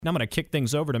Now I'm going to kick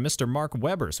things over to Mr. Mark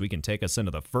Weber so he can take us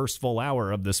into the first full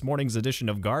hour of this morning's edition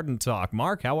of Garden Talk.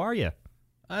 Mark, how are you?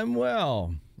 I'm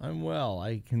well.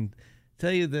 I can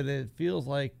tell you that it feels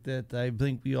like that I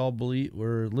think we all believe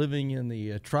we're living in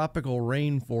the tropical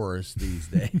rainforest these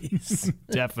days.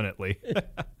 Definitely.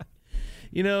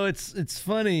 You know, it's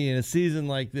funny in a season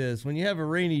like this, when you have a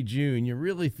rainy June, you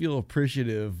really feel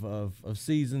appreciative of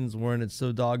seasons when it's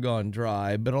so doggone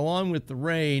dry. But along with the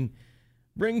rain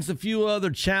brings a few other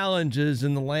challenges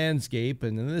in the landscape.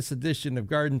 And in this edition of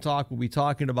Garden Talk, we'll be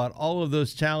talking about all of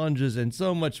those challenges and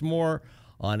so much more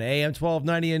on AM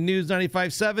 1290 and News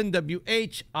 95.7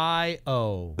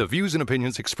 WHIO. The views and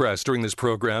opinions expressed during this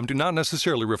program do not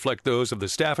necessarily reflect those of the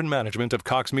staff and management of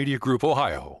Cox Media Group,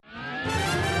 Ohio.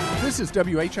 This is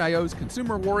WHIO's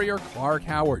consumer warrior, Clark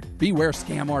Howard. Beware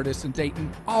scam artists in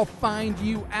Dayton. I'll find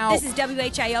you out. This is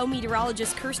WHIO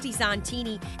meteorologist Kirsty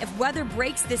Zontini. If weather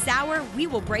breaks this hour, we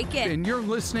will break it. And you're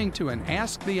listening to an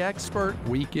Ask the Expert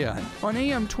weekend on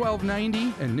AM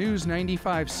 1290 and News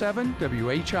 95.7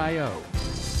 WHIO.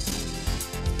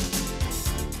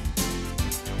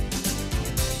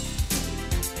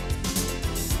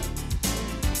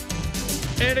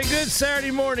 And a good Saturday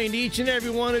morning to each and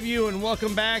every one of you, and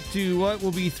welcome back to what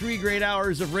will be 3 great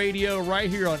hours of radio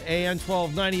right here on AM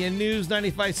 1290 and News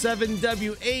 95.7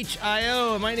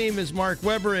 WHIO. My name is Mark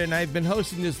Weber, and I've been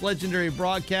hosting this legendary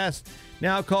broadcast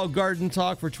now called Garden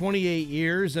Talk for 28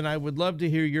 years, and I would love to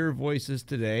hear your voices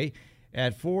today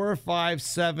at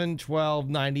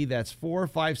 457-1290. That's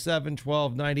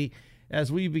 457-1290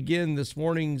 as we begin this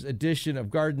morning's edition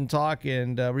of Garden Talk.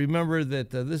 And remember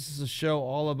that this is a show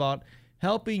all about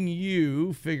helping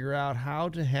you figure out how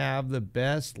to have the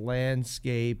best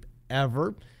landscape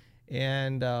ever.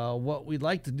 And what we'd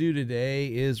like to do today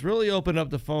is really open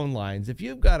up the phone lines. If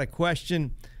you've got a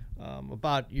question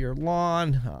about your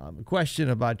lawn, a question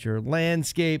about your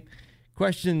landscape,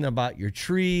 question about your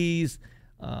trees,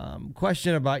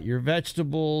 question about your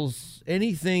vegetables,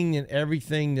 anything and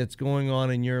everything that's going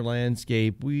on in your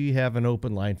landscape, we have an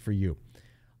open line for you.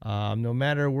 No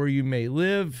matter where you may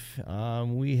live,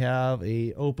 we have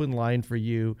an open line for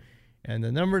you. And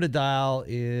the number to dial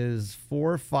is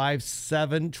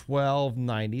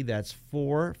 457-1290. That's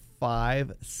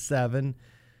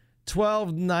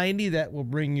 457-1290. That will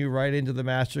bring you right into the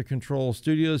Master Control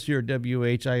Studios here at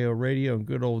WHIO Radio in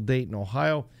good old Dayton,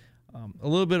 Ohio. A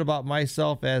little bit about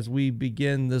myself as we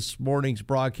begin this morning's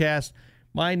broadcast.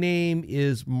 My name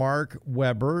is Mark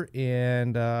Weber,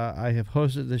 and I have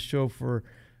hosted this show for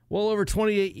well over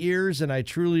 28 years, and I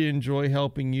truly enjoy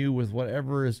helping you with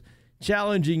whatever is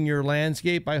challenging your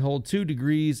landscape. I hold 2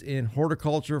 degrees in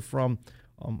horticulture from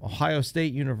Ohio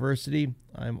State University.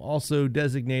 I'm also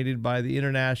designated by the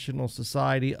International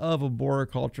Society of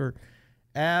Arboriculture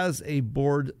as a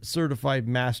board-certified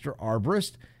master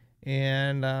arborist,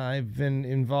 and I've been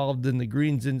involved in the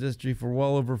greens industry for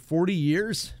well over 40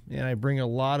 years, and I bring a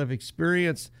lot of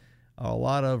experience, a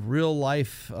lot of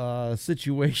real-life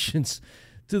situations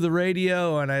to the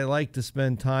radio, and I like to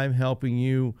spend time helping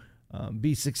you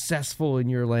be successful in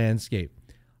your landscape.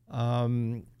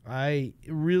 I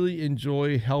really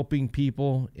enjoy helping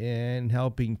people and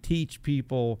helping teach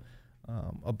people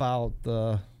about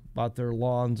their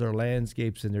lawns, their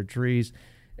landscapes, and their trees.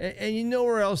 And you know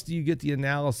where else do you get the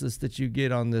analysis that you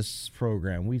get on this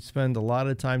program? We spend a lot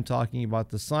of time talking about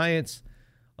the science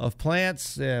of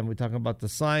plants, and we talk about the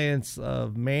science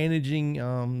of managing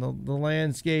the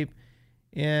landscape.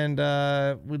 And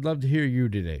we'd love to hear you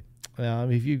today.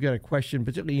 If you've got a question,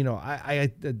 particularly,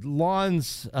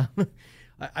 lawns.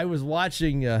 I was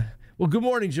watching. Well, good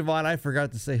morning, Javon. I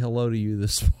forgot to say hello to you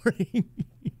this morning.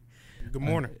 Good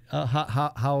morning.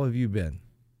 How have you been?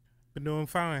 Been doing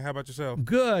fine. How about yourself?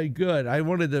 Good. I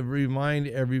wanted to remind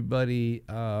everybody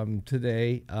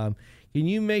today. Can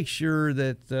you make sure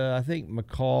that I think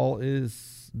McCall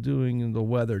is doing the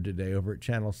weather today over at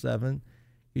Channel 7?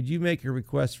 Could you make a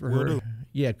request for her?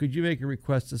 Yeah, could you make a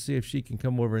request to see if she can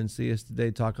come over and see us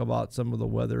today, talk about some of the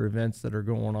weather events that are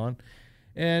going on?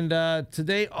 And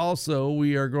today also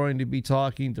we are going to be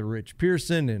talking to Rich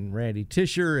Pearson and Randy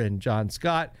Tisher and John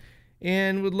Scott,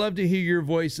 and would love to hear your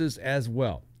voices as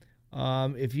well.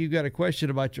 If you've got a question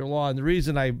about your lawn, the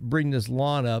reason I bring this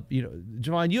lawn up,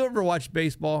 Javon, you ever watch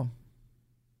baseball?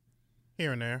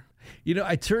 Here and there.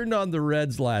 I turned on the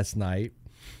Reds last night.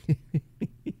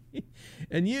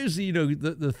 And usually,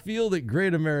 the field at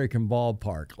Great American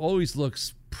Ballpark always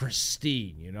looks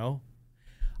pristine,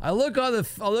 I look on the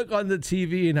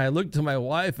TV and I look to my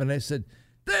wife and I said,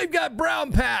 "They've got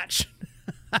brown patch."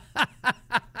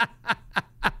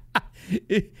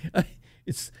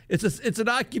 It's an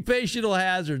occupational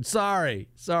hazard. Sorry.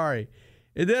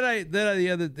 And then the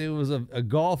other thing was a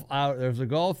golf out. There was a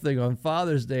golf thing on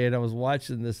Father's Day, and I was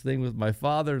watching this thing with my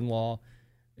father-in-law,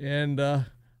 and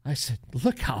I said,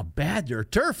 "Look how bad their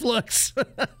turf looks."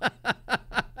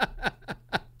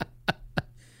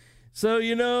 So,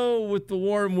 with the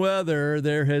warm weather,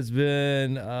 there has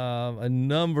been a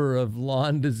number of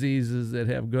lawn diseases that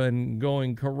have been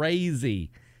going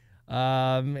crazy.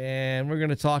 And we're going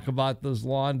to talk about those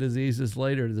lawn diseases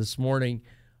later this morning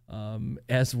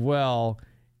as well.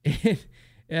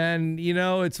 And,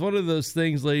 it's one of those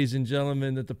things, ladies and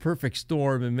gentlemen, that the perfect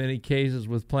storm in many cases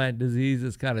with plant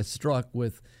diseases kind of struck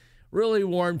with really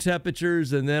warm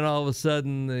temperatures, and then all of a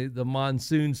sudden the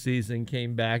monsoon season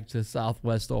came back to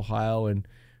southwest Ohio and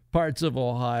parts of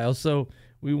Ohio. So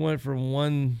we went from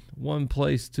one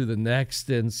place to the next.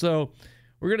 And so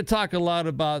we're going to talk a lot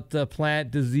about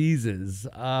plant diseases.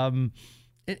 And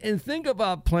think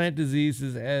about plant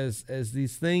diseases as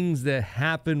these things that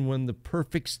happen when the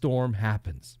perfect storm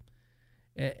happens.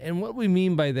 And what we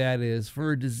mean by that is,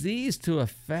 for a disease to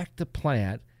affect a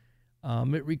plant,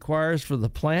 it requires for the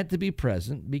plant to be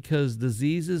present, because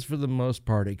diseases, for the most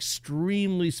part,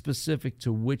 extremely specific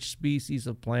to which species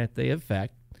of plant they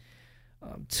affect.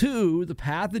 2, the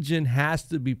pathogen has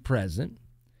to be present.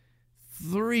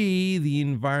 3, the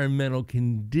environmental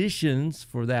conditions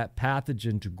for that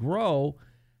pathogen to grow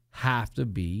have to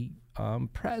be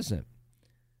present.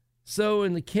 So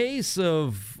in the case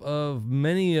of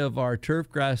many of our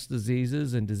turfgrass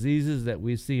diseases and diseases that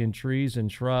we see in trees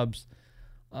and shrubs,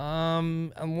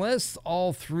 unless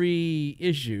all 3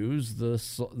 issues,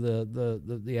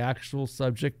 the actual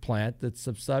subject plant that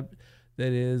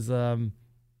is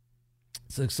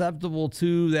susceptible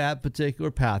to that particular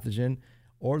pathogen,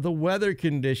 or the weather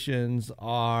conditions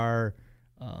are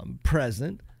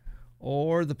present,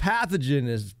 or the pathogen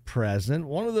is present,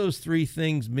 one of those 3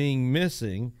 things being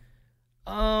missing,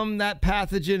 that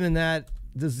pathogen and that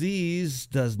disease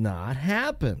does not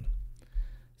happen.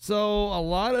 So a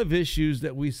lot of issues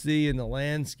that we see in the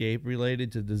landscape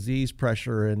related to disease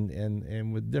pressure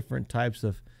and with different types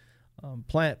of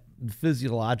plant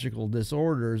physiological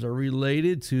disorders are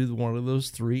related to one of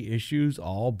those 3 issues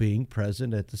all being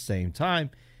present at the same time.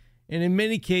 And in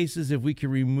many cases, if we can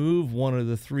remove one of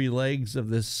the 3 legs of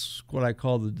this, what I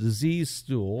call the disease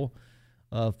stool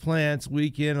of plants, we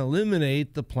can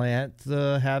eliminate the plant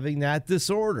having that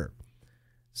disorder.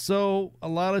 So a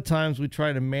lot of times we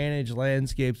try to manage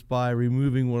landscapes by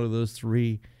removing one of those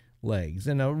 3 legs.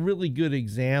 And a really good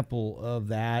example of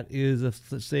that is,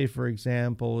 say, for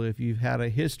example, if you've had a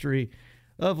history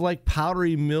of like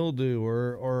powdery mildew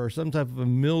or some type of a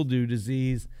mildew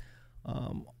disease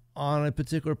on a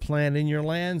particular plant in your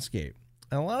landscape.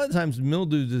 And a lot of times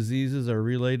mildew diseases are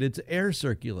related to air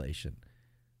circulation.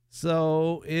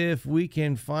 So if we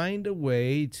can find a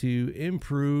way to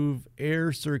improve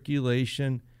air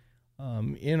circulation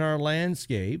in our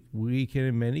landscape, we can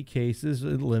in many cases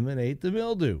eliminate the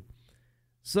mildew.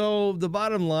 So the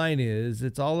bottom line is,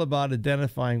 it's all about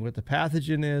identifying what the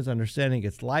pathogen is, understanding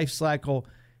its life cycle,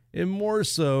 and more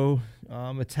so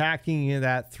attacking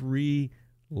that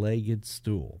 3-legged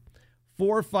stool.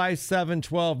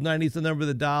 457-1290 is the number of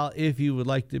the dial if you would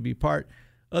like to be part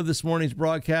of this morning's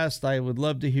broadcast. I would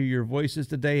love to hear your voices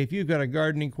today. If you've got a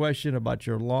gardening question about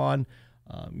your lawn,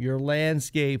 your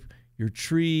landscape, your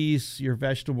trees, your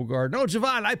vegetable garden. Oh,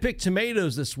 Javon, I picked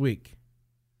tomatoes this week.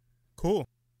 Cool.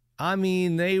 I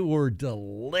mean, they were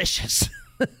delicious.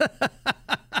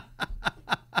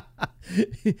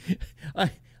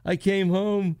 I came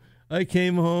home. Like,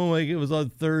 it was on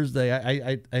Thursday.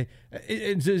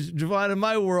 It's just, Javon, in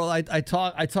my world, I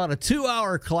taught a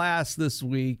 2-hour class this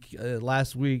week,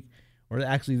 last week, or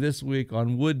actually this week,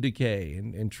 on wood decay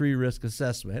and tree risk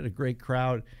assessment. I had a great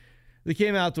crowd. They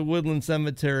came out to Woodland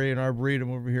Cemetery and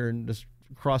Arboretum over here and just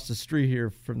across the street here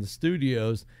from the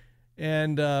studios,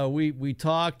 and we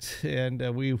talked,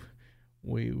 and we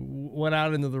went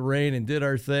out into the rain and did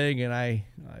our thing, and I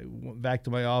went back to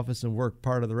my office and worked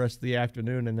part of the rest of the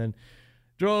afternoon, and then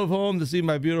drove home to see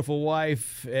my beautiful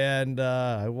wife, and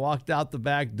I walked out the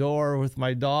back door with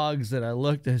my dogs, and I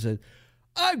looked and I said,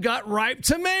 "I've got ripe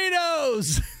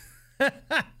tomatoes!"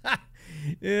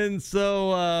 And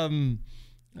so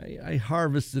I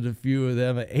harvested a few of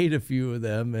them, I ate a few of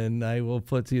them, and I will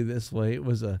put to you this way, it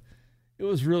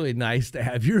was really nice to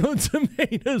have your own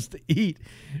tomatoes to eat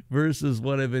versus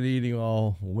what I've been eating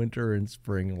all winter and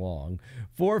spring long.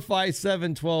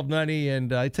 457-1290.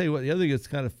 And I tell you what, the other thing that's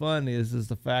kind of fun is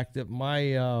the fact that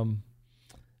my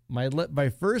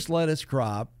first lettuce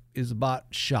crop is about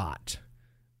shot,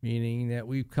 meaning that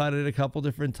we've cut it a couple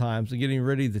different times and getting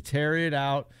ready to tear it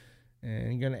out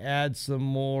and going to add some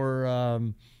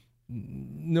more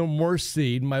no more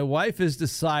seed. My wife has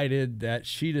decided that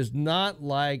she does not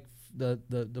like the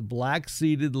black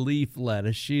seeded leaf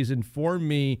lettuce. She's informed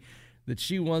me that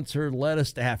she wants her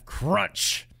lettuce to have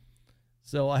crunch.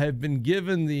 So I have been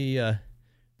given the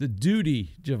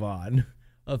duty, Javon,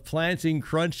 of planting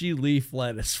crunchy leaf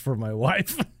lettuce for my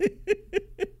wife.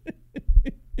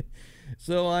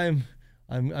 So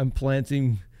I'm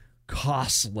planting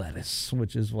Cos lettuce,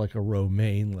 which is like a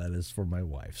romaine lettuce for my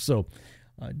wife. So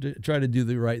I try to do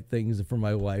the right things for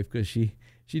my wife because she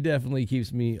definitely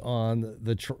keeps me on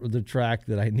the track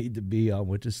that I need to be on,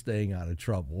 which is staying out of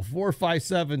trouble.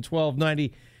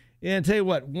 457-1290. And tell you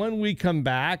what, when we come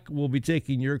back, we'll be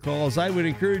taking your calls. I would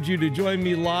encourage you to join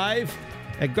me live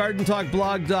at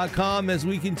GardenTalkBlog.com as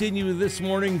we continue this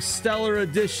morning's stellar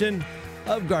edition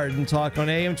of Garden Talk on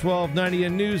AM 1290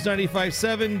 and News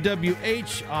 95.7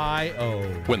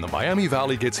 WHIO. When the Miami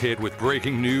Valley gets hit with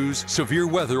breaking news, severe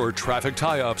weather, or traffic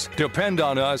tie-ups, depend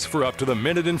on us for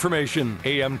up-to-the-minute information.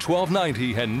 AM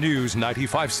 1290 and News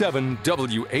 95.7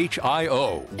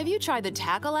 WHIO. Have you tried the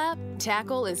Tackle app?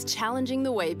 Tackle is challenging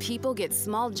the way people get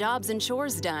small jobs and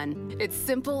chores done. It's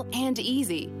simple and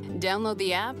easy. Download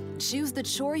the app, choose the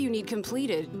chore you need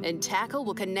completed, and Tackle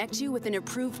will connect you with an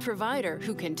approved provider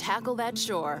who can tackle that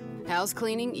chore. House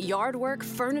cleaning, yard work,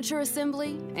 furniture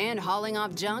assembly, and hauling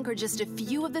off junk are just a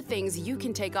few of the things you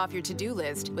can take off your to-do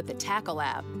list with the Tackle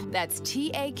app. That's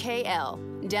TAKL.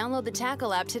 Download the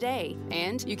Tackle app today,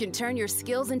 and you can turn your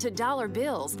skills into dollar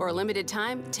bills. For a limited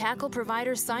time, Tackle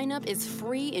provider sign-up is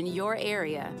free in your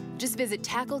area. Just visit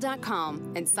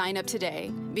tackle.com and sign up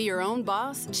today. Be your own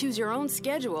boss, choose your own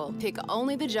schedule, pick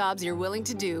only the jobs you're willing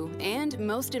to do, and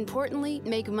most importantly,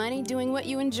 make money doing what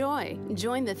you enjoy.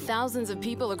 Join the thousands of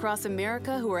people across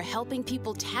America who are helping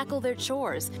people tackle their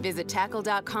chores. Visit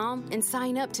tackle.com and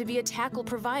sign up to be a Tackle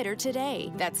provider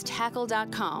today. That's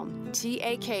tackle.com,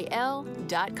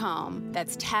 TAKL.com.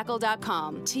 That's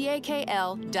tackle.com,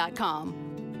 TAKL.com.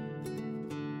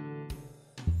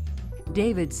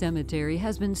 David Cemetery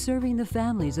has been serving the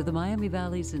families of the Miami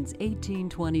Valley since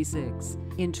 1826.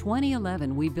 In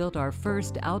 2011, we built our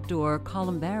first outdoor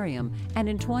columbarium, and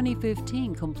in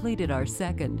 2015 completed our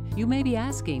second. You may be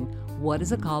asking, what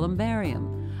is a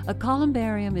columbarium? A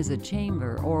columbarium is a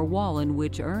chamber or wall in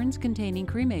which urns containing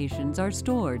cremations are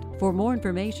stored. For more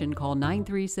information, call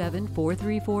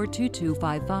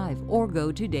 937-434-2255 or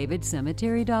go to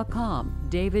davidcemetery.com.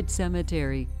 David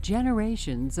Cemetery,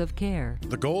 generations of care.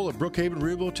 The goal of Brookhaven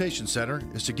Rehabilitation Center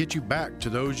is to get you back to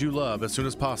those you love as soon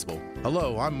as possible.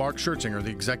 Hello, I'm Mark Schertzinger,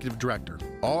 the Executive Director.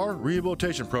 Our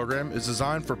rehabilitation program is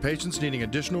designed for patients needing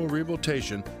additional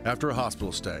rehabilitation after a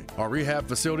hospital stay. Our rehab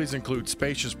facilities include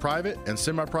spacious private and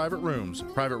semi-private rooms,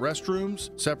 private restrooms,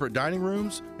 separate dining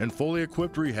rooms, and fully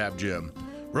equipped rehab gym.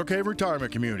 Brookhaven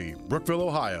Retirement Community, Brookville,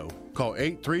 Ohio. Call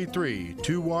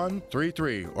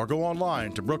 833-2133 or go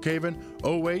online to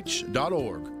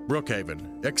brookhavenoh.org.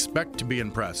 Brookhaven. Expect to be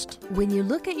impressed. When you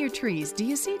look at your trees, do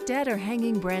you see dead or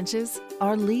hanging branches?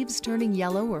 Are leaves turning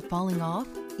yellow or falling off?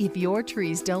 If your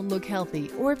trees don't look healthy,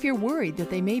 or if you're worried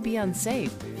that they may be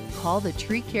unsafe, call the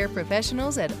tree care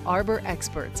professionals at Arbor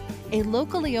Experts, a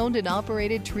locally owned and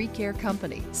operated tree care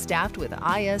company staffed with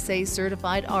ISA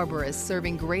certified arborists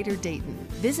serving Greater Dayton.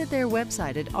 Visit their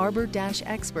website at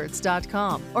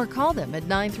arbor-experts.com or call them at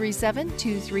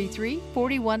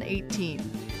 937-233-4118.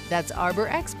 That's Arbor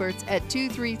Experts at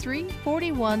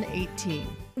 233-4118.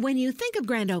 When you think of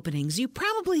grand openings, you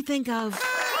probably think of...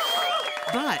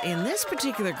 But in this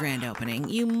particular grand opening,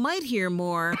 you might hear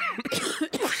more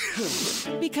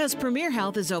because Premier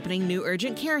Health is opening new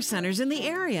urgent care centers in the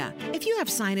area. If you have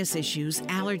sinus issues,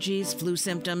 allergies, flu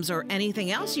symptoms, or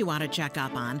anything else you want to check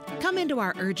up on, come into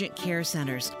our urgent care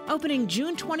centers, opening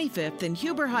June 25th in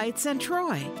Huber Heights and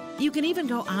Troy. You can even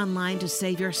go online to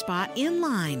save your spot in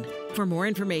line. For more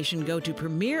information, go to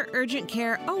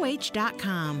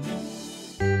premierurgentcareoh.com.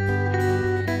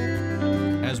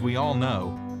 As we all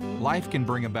know, life can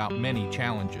bring about many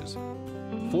challenges.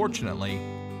 Fortunately,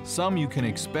 some you can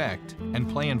expect and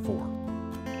plan for.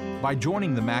 By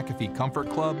joining the McAfee Comfort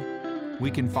Club,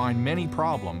 we can find many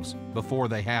problems before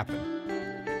they happen.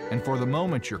 And for the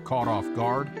moment you're caught off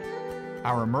guard,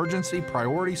 our emergency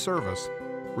priority service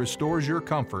restores your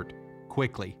comfort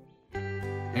quickly.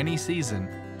 Any season,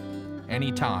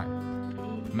 any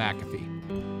time. McAfee.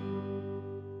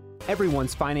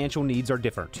 Everyone's financial needs are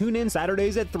different. Tune in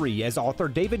Saturdays at 3 as author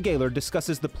David Gaylor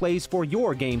discusses the plays for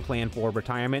your game plan for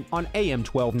retirement on AM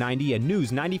 1290 and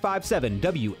News 95.7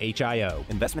 WHIO.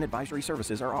 Investment advisory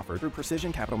services are offered through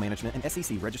Precision Capital Management and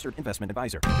SEC Registered Investment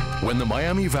Advisor. When the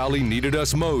Miami Valley needed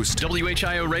us most,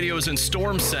 WHIO Radio's in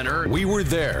Storm Center. we were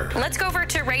there. Let's go over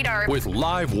to radar. With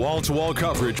live wall-to-wall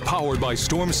coverage powered by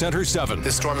Storm Center 7.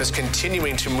 The storm is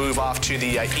continuing to move off to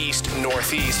the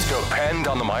east-northeast. Depend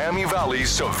on the Miami Valley's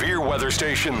severe weather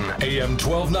station. AM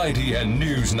 1290 and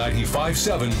News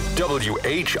 95.7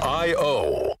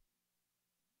 WHIO.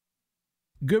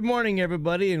 Good morning,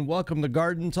 everybody, and welcome to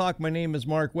Garden Talk. My name is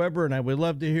Mark Weber, and I would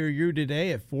love to hear you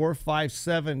today at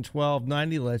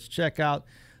 457-1290. Let's check out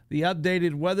the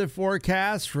updated weather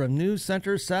forecast from News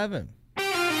Center 7.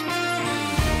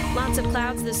 Lots of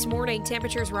clouds this morning.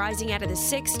 Temperatures rising out of the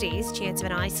 60s. Chance of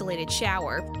an isolated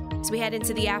shower. As we head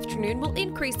into the afternoon, we'll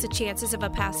increase the chances of a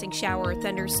passing shower or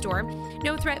thunderstorm.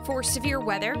 No threat for severe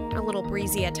weather. A little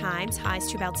breezy at times. Highs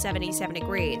to about 77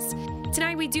 degrees.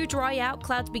 Tonight we do dry out.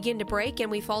 Clouds begin to break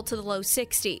and we fall to the low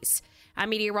 60s.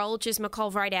 I'm meteorologist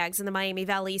McCall Vrydaghs in the Miami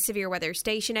Valley Severe Weather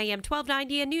Station, AM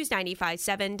 1290 and News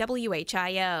 95.7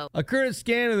 WHIO. A current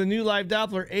scan of the new live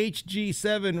Doppler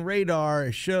HG7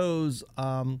 radar shows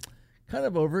kind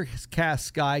of overcast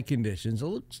sky conditions. It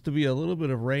looks to be a little bit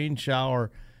of rain shower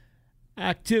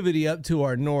activity up to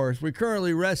our north. We're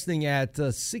currently resting at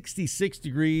 66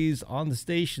 degrees on the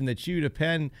station that you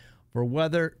depend for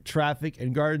weather, traffic,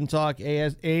 and garden talk.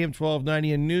 AM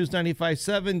 1290 and News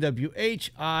 95.7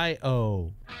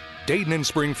 WHIO. Dayton and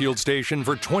Springfield station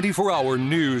for 24-hour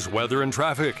news, weather, and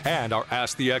traffic. And our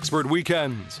Ask the Expert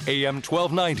weekends. AM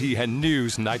 1290 and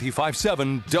News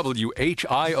 95.7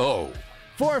 WHIO.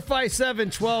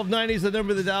 457-1290 is the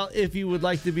number to dial if you would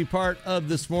like to be part of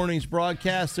this morning's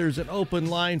broadcast. There's an open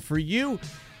line for you,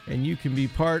 and you can be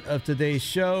part of today's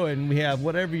show. And we have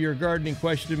whatever your gardening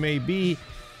question may be.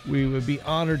 We would be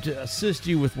honored to assist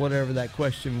you with whatever that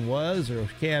question was or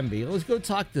can be. Let's go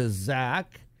talk to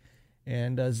Zach.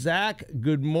 And Zach,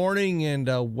 good morning and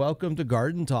welcome to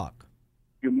Garden Talk.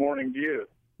 Good morning to you.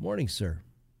 Morning, sir.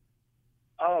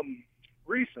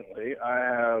 Recently, I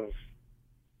have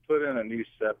put in a new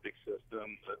septic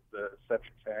system, the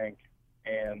septic tank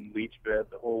and leach bed,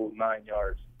 the whole 9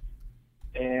 yards.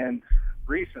 And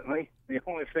recently, the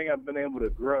only thing I've been able to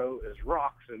grow is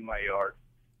rocks in my yard.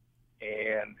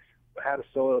 And I had a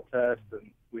soil test,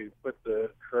 and we put the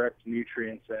correct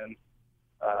nutrients in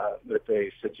that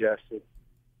they suggested.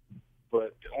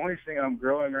 But the only thing I'm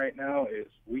growing right now is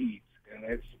weeds, and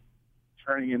it's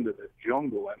turning into the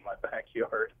jungle in my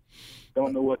backyard.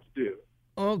 Don't know what to do.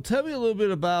 Well, tell me a little bit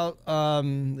about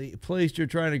the place you're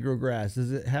trying to grow grass.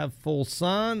 Does it have full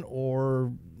sun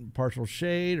or partial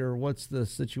shade, or what's the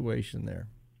situation there?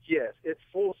 Yes, it's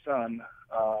full sun,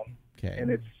 okay.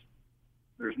 And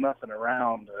there's nothing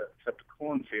around except a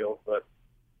cornfield, but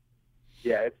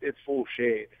yeah, it's full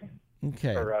shade.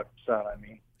 Okay. Or sun, I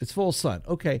mean. It's full sun.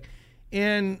 Okay.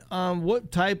 And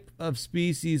what type of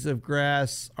species of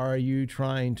grass are you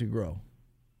trying to grow?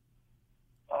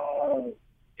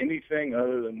 Anything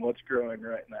other than what's growing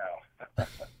right now.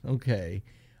 Okay.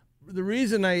 The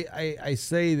reason I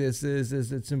say this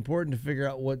is it's important to figure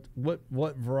out what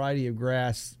variety of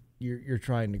grass you're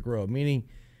trying to grow. Meaning,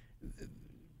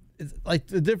 it's like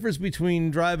the difference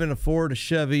between driving a Ford, a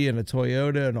Chevy, and a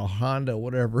Toyota, and a Honda,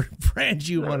 whatever brand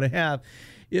you want to have.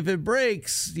 If it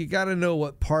breaks, you got to know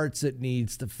what parts it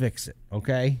needs to fix it.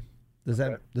 Okay? Does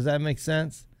that make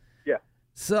sense? Yeah.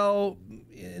 So,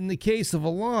 in the case of a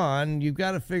lawn, you've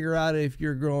got to figure out if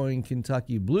you're growing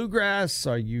Kentucky bluegrass.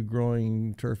 Are you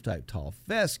growing turf-type tall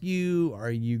fescue? Are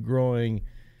you growing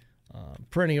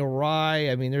perennial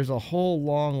rye? I mean, there's a whole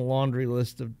long laundry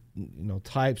list of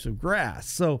types of grass.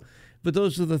 So, but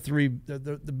those are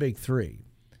the big three.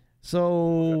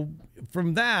 So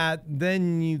from that,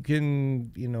 then you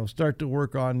can start to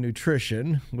work on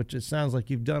nutrition, which it sounds like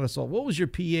you've done. What was your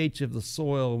pH of the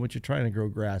soil in which you're trying to grow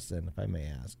grass in, if I may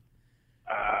ask?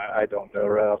 I don't know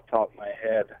right off the top of my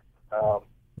head.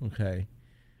 Okay.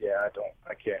 Yeah,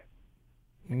 I can't.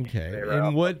 Okay.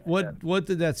 And what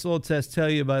did that soil test tell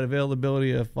you about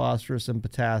availability of phosphorus and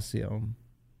potassium?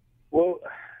 Well,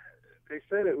 they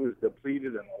said it was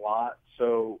depleted in a lot,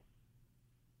 so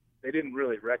they didn't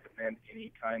really recommend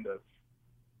any kind of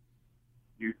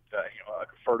like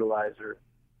a fertilizer.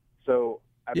 So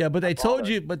but they told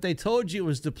you it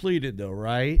was depleted, though,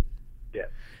 right? Yeah.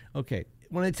 Okay.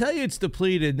 When I tell you it's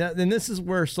depleted, then this is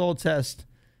where soil tests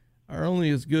are only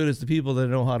as good as the people that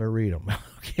know how to read them.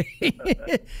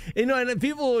 Okay. And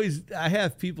I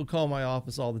have people call my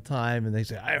office all the time, and they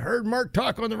say, "I heard Mark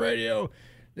talk on the radio.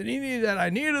 then you need that. I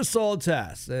need a soil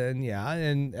test. And yeah,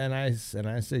 and I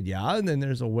said, yeah. And then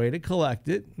there's a way to collect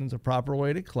it. There's a proper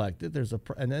way to collect it.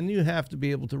 And then you have to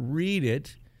be able to read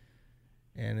it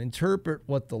and interpret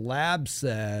what the lab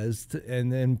says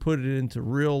and then put it into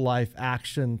real life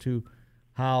action to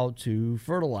how to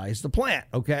fertilize the plant.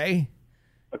 Okay.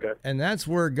 Okay. And that's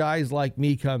where guys like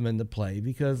me come into play,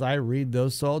 because I read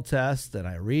those soil tests and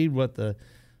I read what the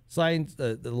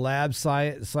lab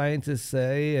scientists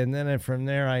say, and then from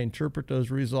there I interpret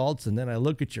those results, and then I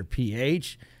look at your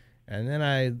pH, and then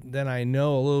I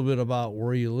know a little bit about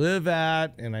where you live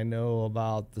at, and I know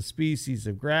about the species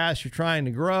of grass you're trying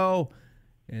to grow,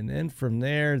 and then from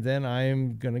there, then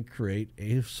I'm going to create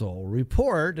a soil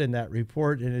report, and that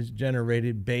report is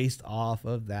generated based off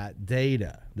of that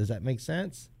data. Does that make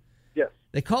sense? Yes.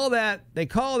 They call that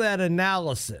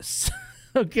analysis.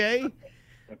 Okay?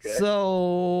 Okay.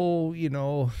 So,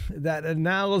 that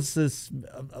analysis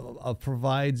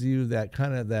provides you that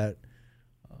kind of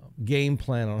game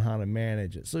plan on how to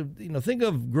manage it. So, think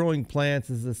of growing plants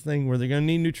as this thing where they're going to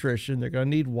need nutrition, they're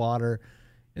going to need water,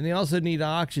 and they also need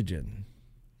oxygen.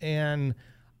 And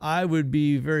I would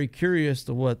be very curious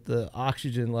to what the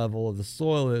oxygen level of the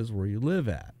soil is where you live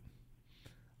at.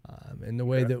 And the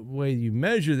way you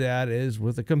measure that is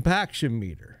with a compaction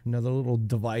meter, another little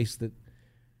device that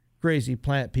crazy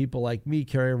plant people like me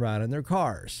carry around in their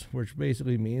cars, which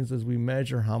basically means is we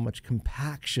measure how much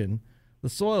compaction the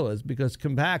soil is, because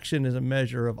compaction is a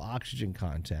measure of oxygen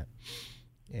content.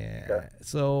 And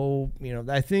so,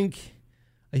 I think,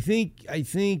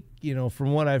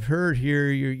 from what I've heard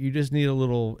here, you just need a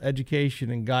little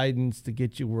education and guidance to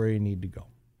get you where you need to go.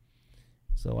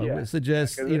 So I would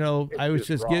suggest,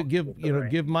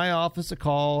 give my office a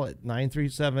call at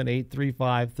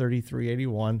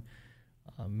 937-835-3381,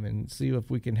 and see if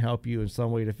we can help you in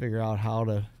some way to figure out how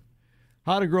to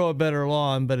grow a better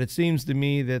lawn. But it seems to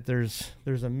me that there's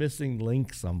a missing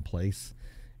link someplace,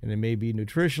 and it may be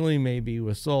nutritionally, maybe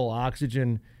with soil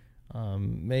oxygen,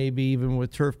 maybe even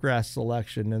with turf grass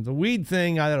selection. And the weed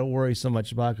thing I don't worry so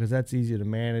much about, because that's easy to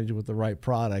manage with the right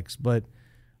products. But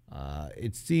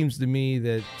it seems to me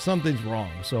that something's wrong.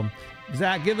 So,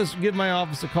 Zach, give my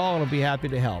office a call, and I'll be happy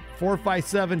to help.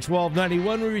 457-1290.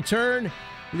 When we return,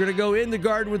 we're going to go in the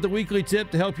garden with the weekly tip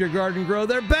to help your garden grow.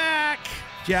 They're back!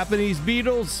 Japanese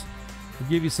beetles. We'll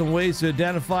give you some ways to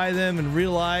identify them and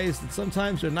realize that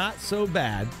sometimes they're not so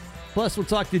bad. Plus, we'll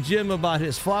talk to Jim about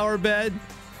his flower bed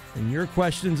and your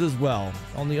questions as well,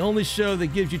 on the only show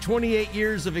that gives you 28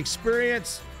 years of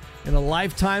experience and a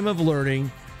lifetime of learning.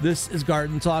 This is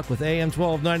Garden Talk with AM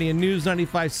 1290 and News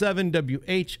 95.7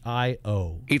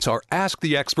 WHIO. It's our Ask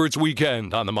the Experts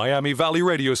weekend on the Miami Valley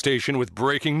radio station with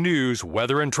breaking news,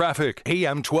 weather, and traffic.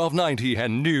 AM 1290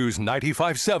 and News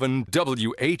 95.7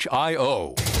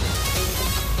 WHIO.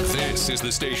 This is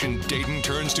the station Dayton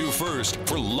turns to first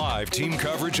for live team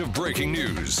coverage of breaking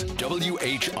news.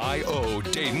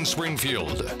 WHIO Dayton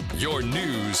Springfield. Your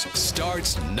news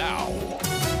starts now.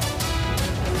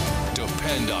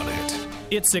 Depend on it.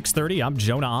 It's 6:30. I'm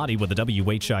Jonah Oddie with the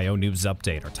WHIO News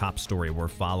Update. Our top story we're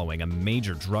following: a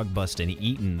major drug bust in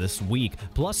Eaton this week,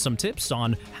 plus some tips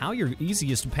on how your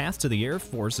easiest path to the Air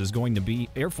Force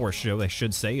show, I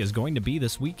should say, is going to be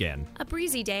this weekend. A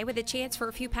breezy day with a chance for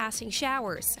a few passing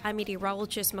showers. I'm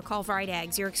meteorologist McCall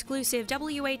Vrydaghs. Your exclusive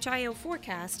WHIO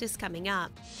forecast is coming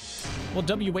up. Well,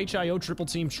 WHIO Triple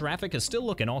Team traffic is still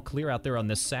looking all clear out there on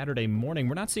this Saturday morning.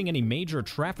 We're not seeing any major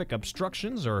traffic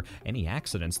obstructions or any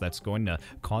accidents that's going to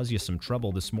cause you some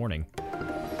trouble this morning.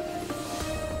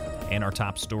 And our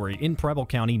top story: in Preble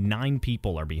County, 9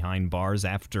 people are behind bars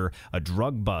after a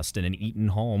drug bust in an Eaton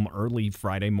home early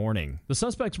Friday morning. The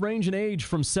suspects range in age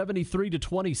from 73 to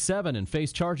 27 and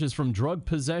face charges from drug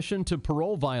possession to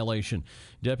parole violation.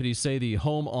 Deputies say the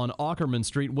home on Ackerman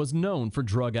Street was known for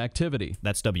drug activity.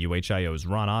 That's WHIO's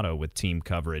Ron Otto with team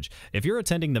coverage. If you're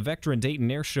attending the Vectra and Dayton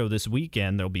Air Show this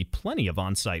weekend, there'll be plenty of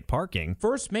on-site parking.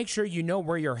 First, make sure you know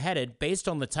where you're headed based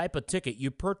on the type of ticket you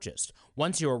purchased.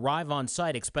 Once you arrive on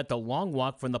site, expect a long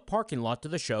walk from the parking lot to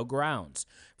the show grounds.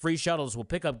 Free shuttles will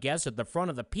pick up guests at the front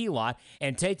of the P lot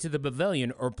and take to the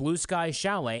pavilion or Blue Sky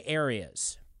Chalet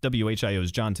areas.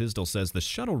 WHIO's John Tisdale says the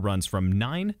shuttle runs from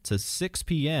 9 to 6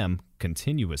 p.m.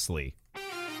 continuously.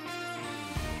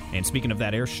 And speaking of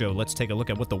that air show, let's take a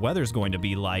look at what the weather's going to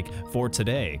be like for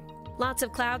today. Lots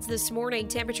of clouds this morning.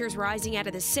 Temperatures rising out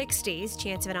of the 60s.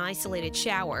 Chance of an isolated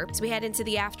shower. As we head into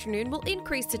the afternoon, we'll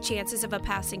increase the chances of a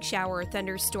passing shower or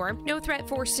thunderstorm. No threat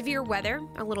for severe weather.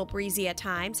 A little breezy at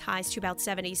times. Highs to about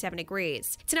 77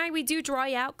 degrees. Tonight we do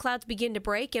dry out. Clouds begin to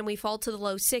break and we fall to the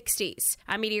low 60s.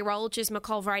 I'm meteorologist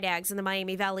McCall Vrydaghs in the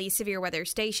Miami Valley Severe Weather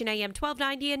Station, AM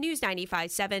 1290 and News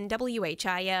 95.7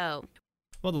 WHIO.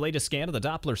 Well, the latest scan of the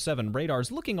Doppler 7 radar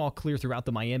is looking all clear throughout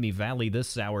the Miami Valley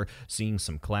this hour. Seeing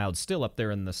some clouds still up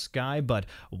there in the sky, but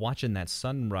watching that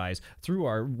sunrise through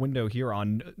our window here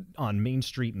on Main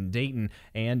Street in Dayton,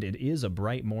 and it is a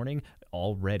bright morning.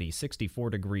 Already 64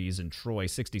 degrees in Troy,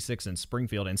 66 in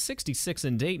Springfield, and 66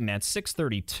 in Dayton at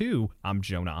 6:32. I'm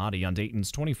Jonah Oddie on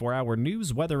Dayton's 24-hour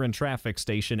news, weather, and traffic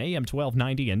station, AM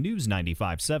 1290 and News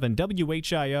 95.7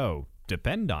 WHIO.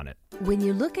 Depend on it. When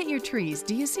you look at your trees,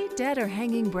 do you see dead or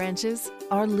hanging branches?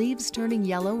 Are leaves turning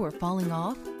yellow or falling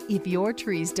off? If your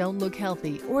trees don't look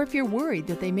healthy, or if you're worried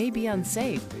that they may be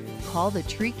unsafe, call the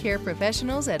tree care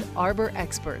professionals at Arbor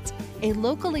Experts, a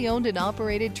locally owned and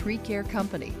operated tree care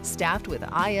company staffed with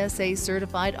ISA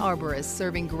certified arborists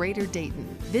serving Greater Dayton.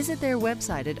 Visit their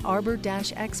website at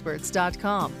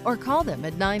arbor-experts.com or call them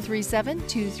at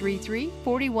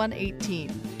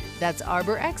 937-233-4118. That's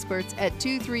Arbor Experts at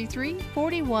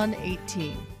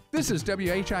 233-4118. This is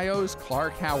WHIO's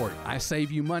Clark Howard. I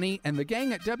save you money, and the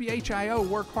gang at WHIO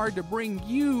work hard to bring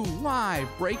you live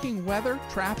breaking weather,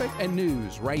 traffic, and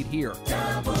news right here.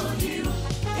 WHIO.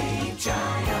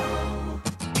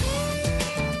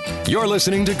 You're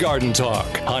listening to Garden Talk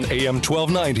on AM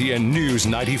 1290 and News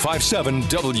 95.7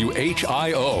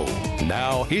 WHIO.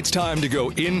 Now it's time to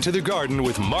go into the garden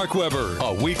with Mark Weber,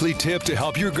 a weekly tip to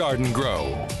help your garden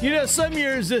grow. You know, some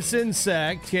years this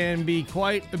insect can be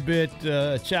quite a bit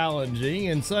challenging,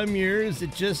 and some years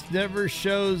it just never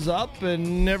shows up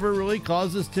and never really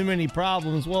causes too many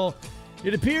problems. Well,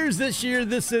 it appears this year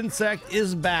this insect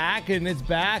is back, and it's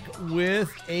back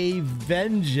with a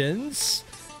vengeance.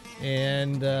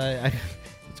 And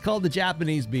it's called the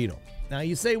Japanese beetle. Now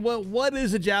you say, well, what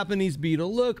does a Japanese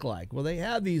beetle look like? Well, they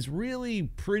have these really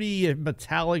pretty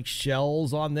metallic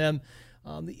shells on them.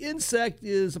 The insect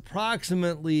is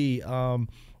approximately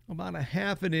about a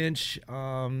half an inch,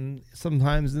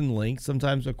 sometimes in length,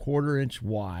 sometimes a quarter inch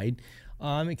wide.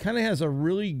 It kind of has a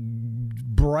really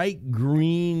bright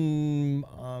green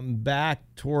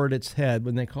back toward its head,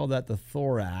 when they call that the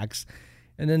thorax.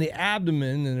 And then the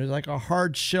abdomen, and there's like a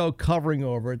hard shell covering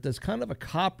over it that's kind of a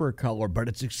copper color, but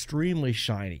it's extremely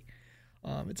shiny.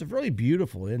 It's a really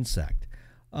beautiful insect.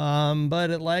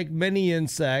 But like many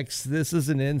insects, this is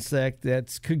an insect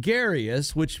that's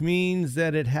gregarious, which means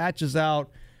that it hatches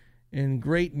out in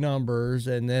great numbers,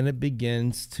 and then it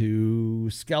begins to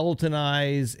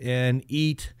skeletonize and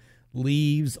eat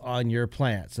leaves on your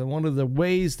plants. And one of the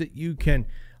ways that you can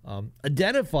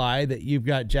identify that you've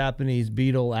got Japanese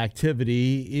beetle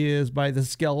activity is by the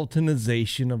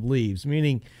skeletonization of leaves,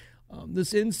 meaning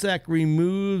this insect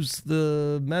removes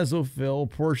the mesophyll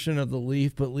portion of the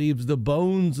leaf, but leaves the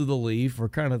bones of the leaf, or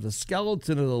kind of the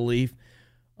skeleton of the leaf,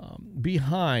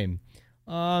 behind.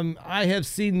 I have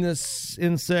seen this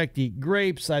insect eat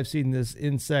grapes. I've seen this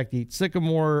insect eat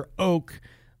sycamore, oak,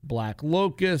 black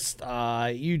locust,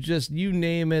 you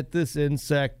name it, this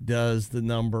insect does the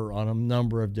number on a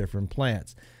number of different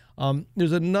plants.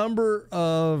 There's a number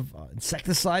of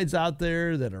insecticides out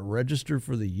there that are registered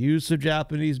for the use of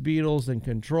Japanese beetles and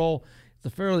control. It's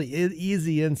a fairly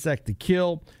easy insect to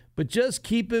kill, but just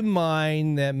keep in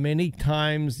mind that many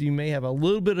times you may have a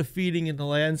little bit of feeding in the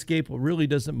landscape, but really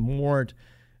doesn't warrant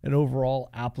an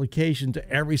overall application to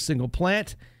every single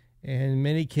plant. And in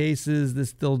many cases,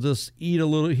 they'll just eat a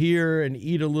little here and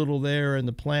eat a little there, and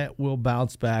the plant will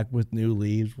bounce back with new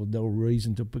leaves with no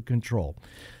reason to put control.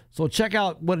 So check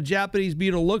out what a Japanese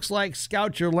beetle looks like,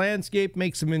 scout your landscape,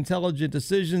 make some intelligent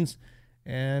decisions,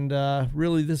 and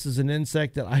really this is an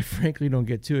insect that I frankly don't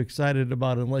get too excited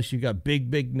about unless you got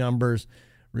big numbers,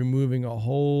 removing a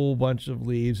whole bunch of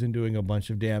leaves and doing a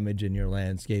bunch of damage in your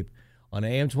landscape. On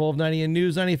AM 1290 and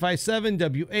News 95.7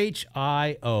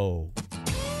 WHIO.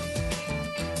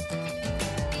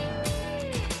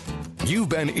 You've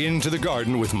been into the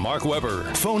garden with Mark Weber.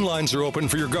 Phone lines are open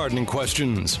for your gardening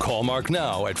questions. Call Mark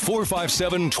now at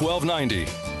 457-1290.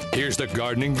 Here's the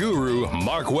gardening guru,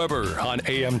 Mark Weber, on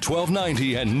AM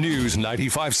 1290 and News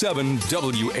 95.7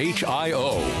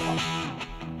 WHIO.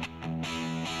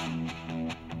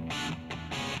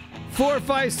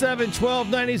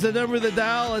 457-1290 is the number of the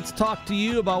dial. Let's talk to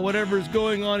you about whatever is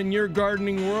going on in your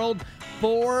gardening world.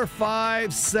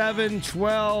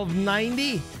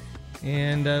 457-1290.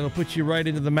 And it'll put you right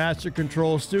into the Master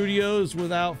Control Studios.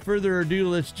 Without further ado,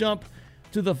 let's jump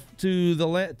to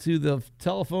the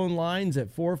telephone lines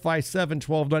at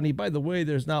 457-1290. By the way,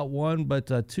 there's not one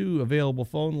but two available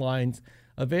phone lines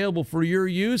available for your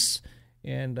use.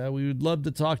 And we would love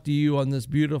to talk to you on this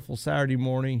beautiful Saturday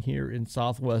morning here in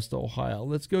Southwest Ohio.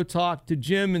 Let's go talk to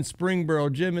Jim in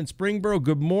Springboro. Jim in Springboro,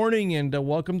 good morning and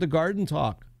welcome to Garden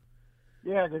Talk.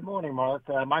 Yeah, good morning, Mark.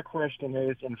 My question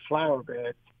is, in flower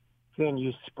beds, can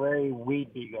you spray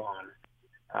Weed Be Gone?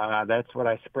 That's what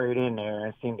I sprayed in there,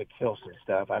 and it seemed to kill some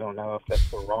stuff. I don't know if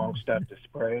that's the wrong stuff to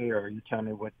spray, or you tell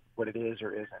me what it is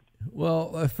or isn't.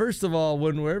 Well, first of all,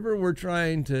 whenever we're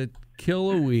trying to kill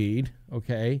a weed,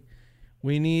 okay,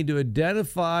 we need to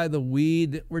identify the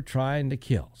weed that we're trying to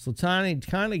kill. So, Tony,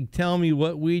 kind of tell me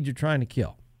what weed you're trying to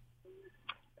kill.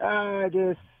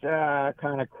 Just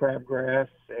kind of crabgrass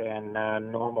and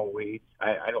normal weeds.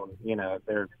 I don't,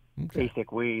 they're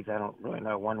basic weeds. I don't really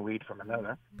know one weed from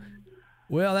another.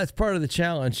 Well, that's part of the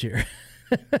challenge here.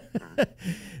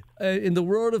 In the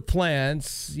world of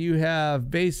plants, you have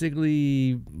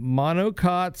basically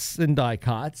monocots and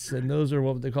dicots, and those are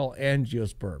what they call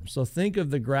angiosperms. So think of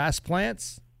the grass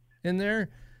plants in there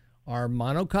are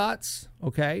monocots,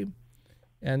 okay?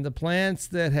 And the plants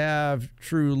that have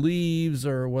true leaves,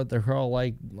 or what they're called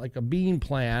like a bean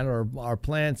plant, or are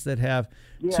plants that have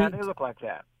they look like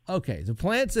that. Okay, the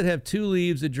plants that have two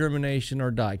leaves at germination are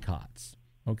dicots,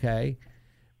 okay?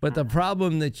 But the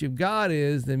problem that you've got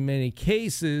is, in many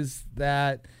cases,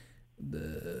 that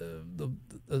the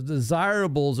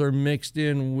desirables are mixed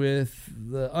in with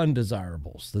the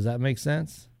undesirables. Does that make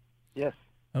sense? Yes.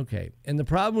 Okay. And the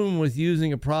problem with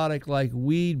using a product like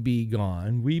Weed Be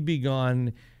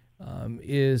Gone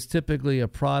is typically a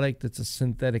product that's a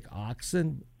synthetic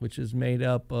auxin, which is made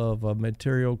up of a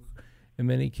material, in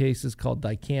many cases, called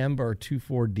dicamba or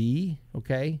 2,4-D,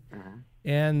 okay?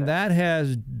 And that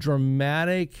has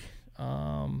dramatic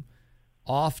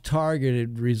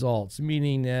off-targeted results,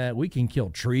 meaning that we can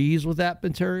kill trees with that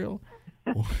material.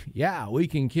 Yeah, we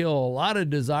can kill a lot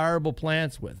of desirable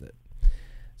plants with it.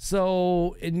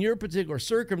 So in your particular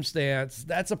circumstance,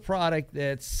 that's a product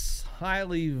that's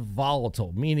highly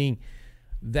volatile, meaning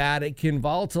that it can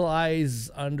volatilize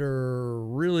under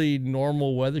really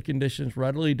normal weather conditions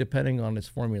readily, depending on its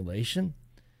formulation.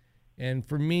 And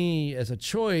for me, as a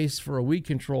choice for a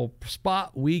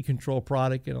spot weed control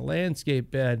product in a landscape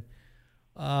bed,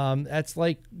 that's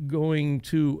like going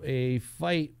to a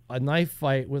knife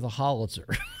fight with a howitzer.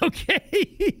 Okay.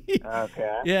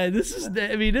 Okay. Yeah,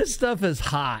 this stuff is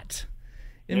hot.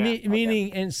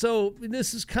 And so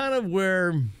this is kind of where,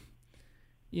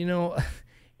 and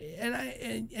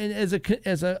as a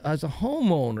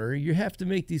homeowner, you have to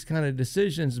make these kind of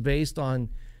decisions based on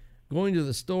going to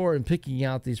the store and picking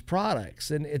out these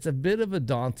products. And it's a bit of a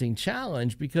daunting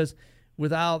challenge because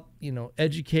without,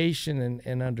 education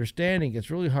and understanding,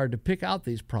 it's really hard to pick out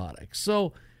these products.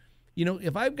 So,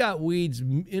 if I've got weeds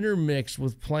intermixed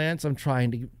with plants I'm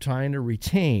trying to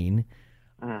retain,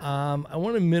 I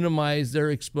want to minimize their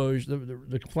exposure,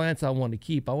 the plants I want to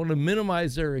keep. I want to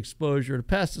minimize their exposure to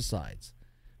pesticides,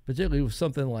 particularly with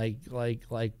something like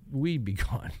Weed Be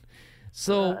Gone.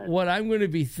 So what I'm going to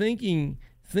be thinking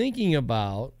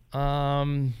about,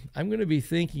 I'm going to be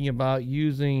thinking about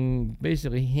using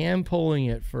basically hand pulling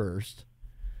it first,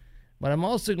 but I'm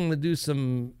also going to do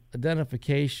some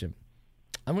identification.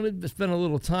 I'm going to spend a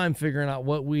little time figuring out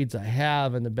what weeds I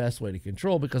have and the best way to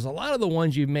control, because a lot of the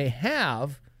ones you may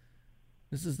have,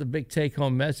 this is the big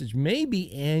take-home message, may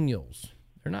be annuals.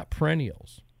 They're not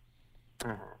perennials.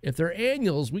 If they're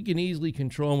annuals, we can easily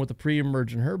control them with a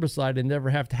pre-emergent herbicide and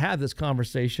never have to have this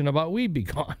conversation about Weed Be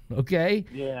Gone, okay?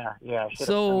 Yeah.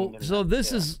 So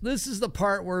this is the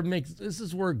part where this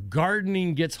is where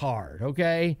gardening gets hard,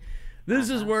 okay? This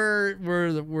is where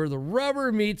the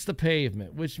rubber meets the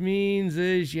pavement, which means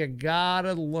is you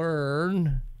gotta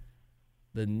learn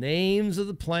the names of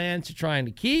the plants you're trying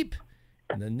to keep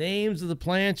and the names of the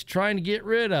plants you're trying to get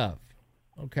rid of,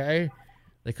 okay?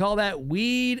 They call that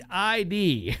Weed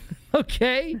ID,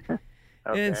 okay?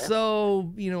 And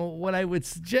so, what I would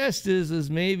suggest is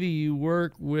maybe you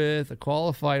work with a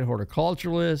qualified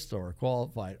horticulturalist or a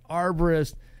qualified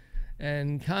arborist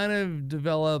and kind of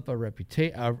develop a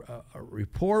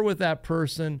rapport with that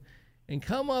person and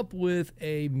come up with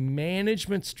a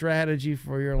management strategy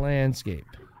for your landscape.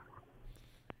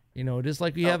 Just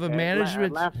like we have a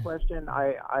management. Last question.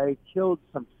 I killed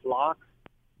some phlox.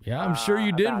 Yeah, I'm sure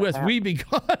you did with Weed Be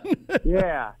Gone.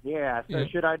 Yeah. So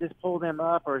should I just pull them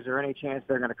up, or is there any chance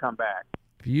they're going to come back?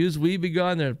 If you use Weed Be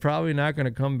Gone, they're probably not going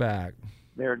to come back.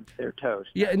 They're toast.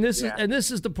 Yeah, and this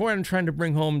is the point I'm trying to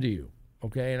bring home to you,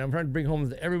 okay? And I'm trying to bring home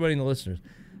to everybody and the listeners.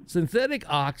 Synthetic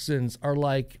auxins are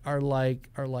like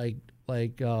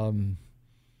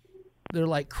they're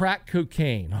like crack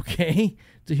cocaine, okay,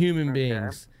 to human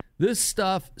beings. This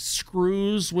stuff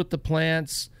screws with the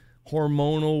plant's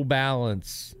hormonal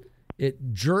balance.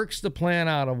 It jerks the plant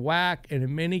out of whack, and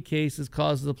in many cases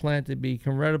causes the plant to be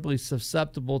incredibly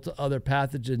susceptible to other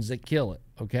pathogens that kill it,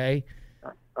 okay?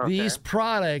 These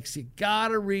products, you got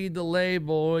to read the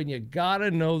label, and you got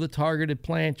to know the targeted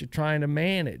plant you're trying to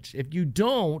manage. If you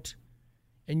don't,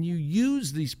 and you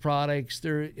use these products,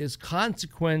 there is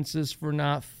consequences for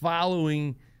not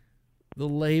following the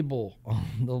label on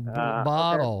the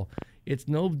bottle. It's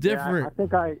no different.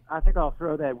 Yeah, I think I'll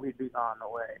throw that weed beat on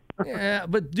away. Yeah,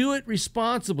 but do it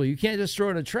responsibly. You can't just throw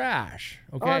it in the trash.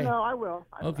 Okay. Oh no, I will.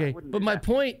 Okay, but my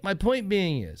point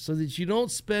being is, so that you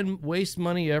don't waste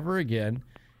money ever again,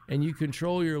 and you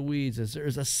control your weeds, is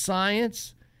there's a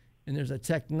science and there's a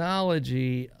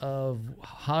technology of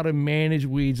how to manage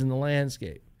weeds in the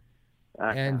landscape.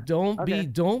 And don't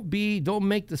make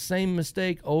the same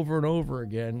mistake over and over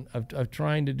again of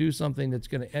trying to do something that's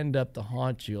going to end up to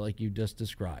haunt you like you just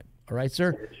described. All right,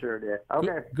 sir? It sure did.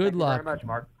 Okay. Good luck. Thank you very much,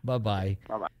 Mark. Bye-bye.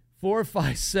 Bye-bye.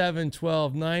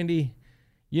 457-1290.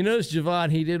 You notice, Javon,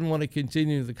 he didn't want to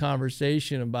continue the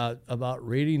conversation about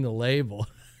reading the label.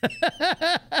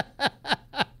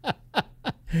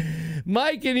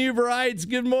 Mike in Uber Heights,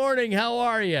 good morning. How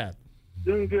are you?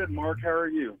 Doing good, Mark. How are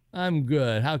you? I'm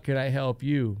good. How can I help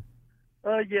you?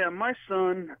 Yeah, my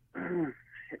son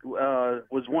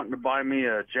was wanting to buy me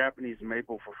a Japanese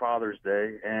maple for Father's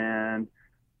Day, and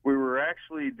we were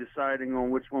actually deciding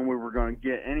on which one we were going to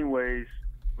get. Anyways,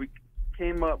 we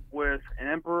came up with an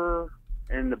Emperor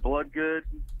and the Bloodgood,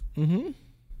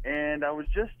 and I was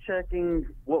just checking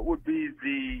what would be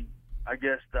the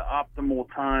optimal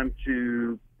time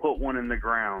to put one in the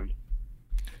ground.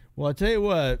 Well, I'll tell you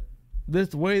what.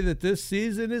 This way that this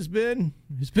season has been,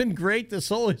 it's been great this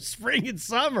whole spring and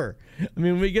summer. I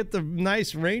mean, we get the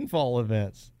nice rainfall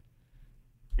events.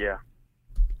 Yeah.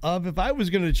 If I was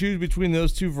going to choose between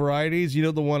those two varieties, you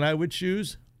know the one I would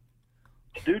choose?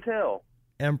 Do tell.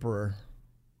 Emperor.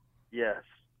 Yes.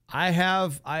 I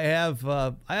have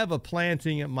a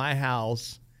planting at my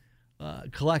house,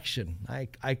 collection.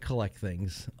 I collect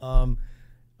things.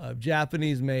 Of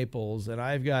Japanese maples, and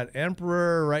I've got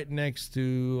Emperor right next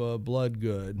to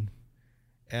Bloodgood.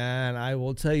 And I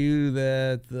will tell you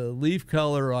that the leaf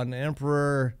color on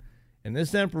Emperor, and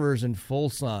this Emperor's in full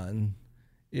sun,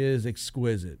 is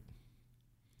exquisite.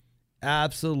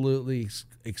 Absolutely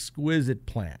exquisite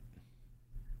plant.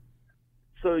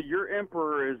 So your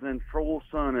Emperor is in full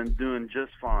sun and doing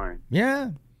just fine. Yeah.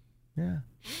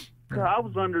 I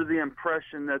was under the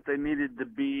impression that they needed to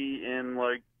be in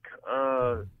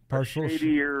partially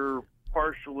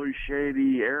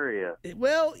shady area.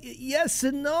 Well, yes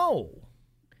and no.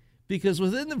 Because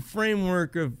within the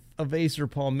framework of Acer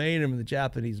palmatum and the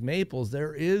Japanese maples,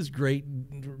 there is great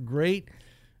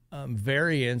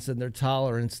variance in their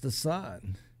tolerance to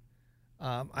sun.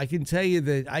 I can tell you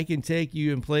that I can take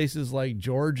you in places like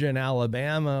Georgia and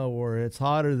Alabama where it's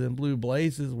hotter than blue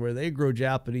blazes, where they grow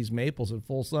Japanese maples in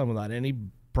full sun without any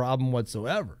problem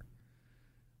whatsoever.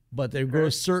 But they grow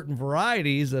certain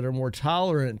varieties that are more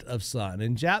tolerant of sun.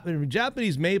 And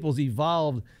Japanese maples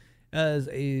evolved as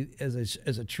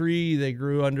a tree. They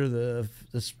grew under the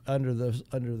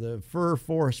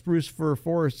spruce fir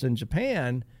forests in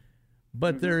Japan.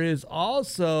 But there is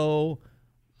also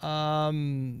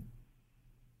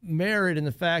merit in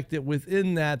the fact that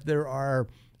within that there are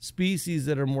species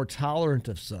that are more tolerant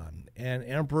of sun, and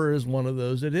Emperor is one of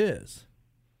those that is.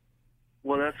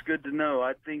 Well, that's good to know.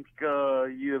 I think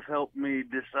you have helped me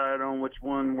decide on which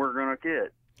one we're going to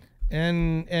get.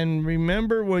 And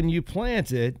remember, when you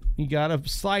plant it, you got to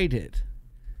site it,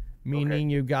 meaning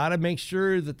you got to make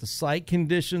sure that the site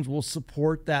conditions will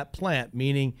support that plant,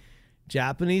 meaning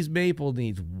Japanese maple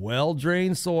needs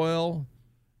well-drained soil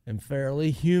and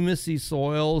fairly humusy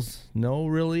soils, no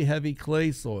really heavy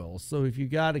clay soils. So if you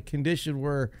got a condition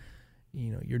where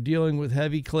you're dealing with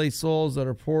heavy clay soils that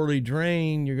are poorly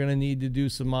drained, you're going to need to do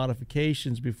some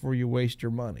modifications before you waste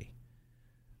your money.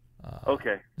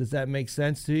 Does that make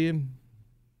sense to you?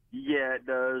 Yeah, it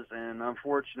does. And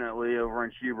unfortunately, over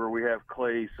in Huber, we have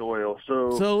clay soil.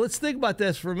 So let's think about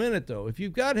this for a minute, though. If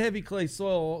you've got heavy clay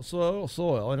soil,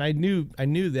 and I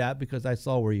knew that because I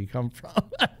saw where you come from.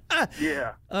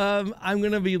 Yeah. I'm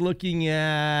going to be looking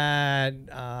at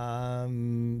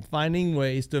finding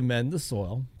ways to amend the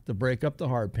soil to break up the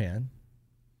hard pan.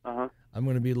 I'm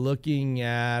going to be looking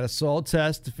at a soil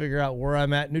test to figure out where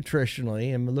I'm at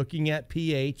nutritionally. I'm looking at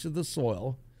pH of the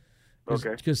soil.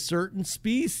 Because certain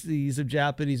species of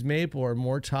Japanese maple are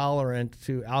more tolerant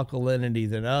to alkalinity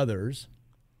than others.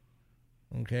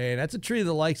 Okay, and that's a tree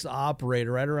that likes to operate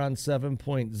right around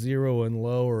 7.0 and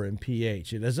lower in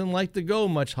pH. It doesn't like to go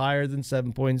much higher than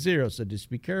 7.0, so just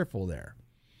be careful there.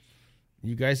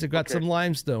 You guys have got some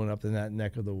limestone up in that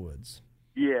neck of the woods.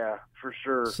 Yeah, for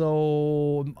sure.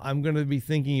 So I'm going to be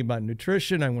thinking about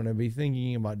nutrition. I'm going to be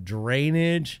thinking about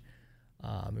drainage.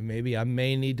 And maybe I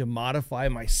may need to modify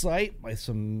my site by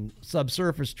some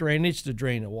subsurface drainage to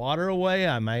drain the water away.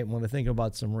 I might want to think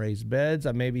about some raised beds.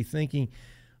 I may be thinking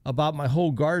about my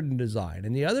whole garden design.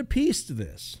 And the other piece to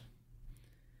this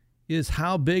is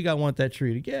how big I want that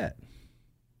tree to get.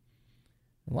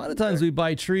 A lot of times we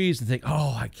buy trees and think,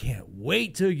 oh, I can't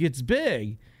wait till it gets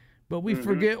big. But we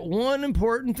forget one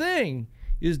important thing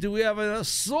is, do we have enough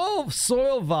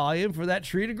soil volume for that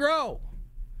tree to grow?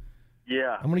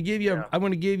 Yeah. I'm going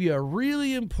to give you a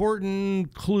really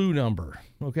important clue number,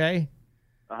 okay?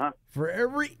 For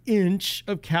every inch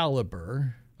of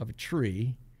caliber of a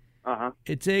tree,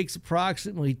 it takes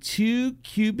approximately 2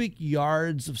 cubic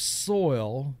yards of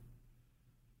soil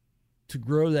to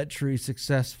grow that tree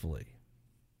successfully.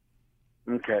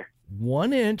 Okay.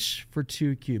 1 inch for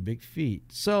 2 cubic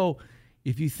feet. So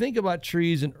if you think about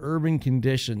trees in urban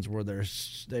conditions where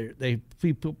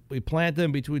we plant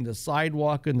them between the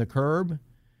sidewalk and the curb,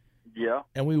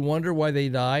 and we wonder why they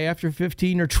die after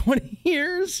 15 or 20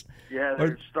 years. Yeah,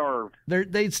 they're starved.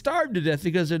 They starve to death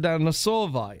because they're not enough soil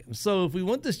volume. So if we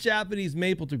want this Japanese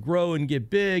maple to grow and get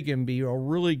big and be a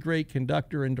really great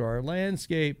conductor into our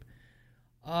landscape,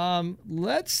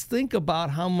 let's think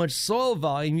about how much soil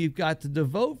volume you've got to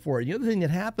devote for it. The other thing that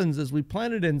happens is we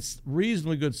plant it in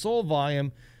reasonably good soil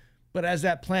volume, but as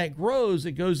that plant grows,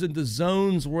 it goes into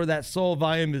zones where that soil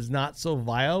volume is not so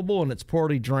viable and it's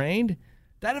poorly drained.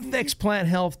 That affects plant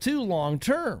health too long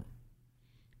term.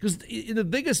 Because the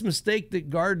biggest mistake that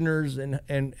gardeners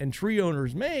and tree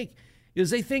owners make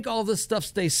is they think all this stuff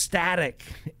stays static.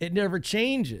 It never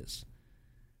changes.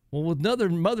 Well, with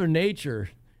Mother Nature,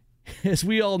 as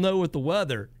we all know with the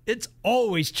weather, it's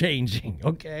always changing,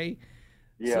 okay?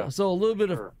 Yeah. So a little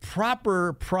bit of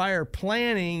proper prior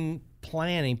planning,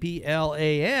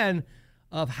 P-L-A-N,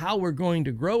 of how we're going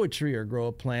to grow a tree or grow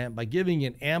a plant by giving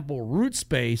it ample root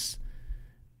space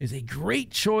is a great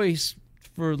choice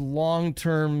for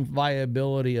long-term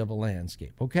viability of a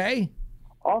landscape, okay?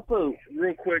 Also,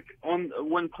 real quick,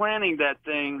 when planting that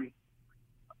thing,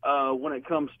 when it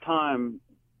comes time,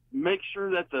 make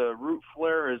sure that the root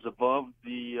flare is above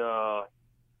the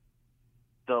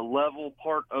level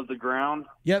part of the ground.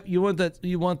 Yep, you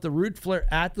want the root flare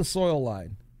at the soil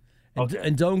line.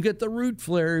 And don't get the root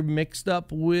flare mixed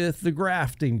up with the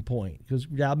grafting point, because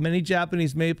many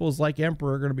Japanese maples like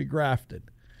Emperor are going to be grafted.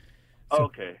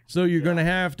 So you're going to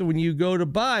have to, when you go to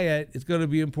buy it, it's going to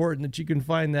be important that you can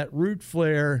find that root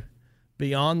flare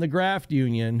beyond the graft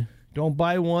union. Don't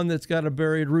buy one that's got a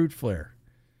buried root flare.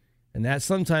 And that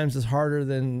sometimes is harder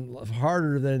than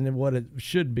what it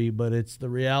should be, but it's the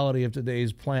reality of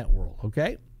today's plant world,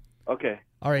 okay? Okay.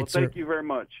 All right, well, thank you very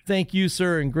much. Thank you,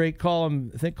 sir, and great call.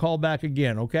 Call back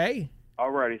again, okay?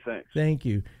 All righty, thanks. Thank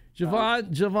you.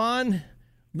 Javon,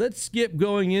 let's skip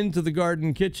going into the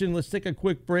garden kitchen. Let's take a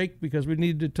quick break because we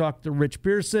need to talk to Rich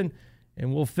Pearson,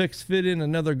 and we'll fit in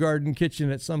another garden kitchen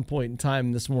at some point in time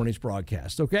in this morning's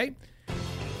broadcast, okay?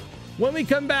 When we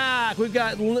come back, we've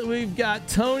got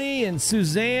Tony and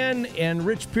Suzanne and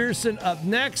Rich Pearson up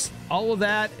next. All of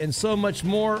that and so much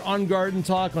more on Garden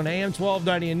Talk on AM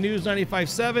 1290 and News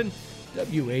 95.7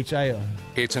 WHIO.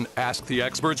 It's an Ask the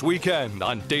Experts weekend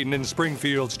on Dayton and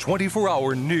Springfield's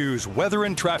 24-hour news, weather,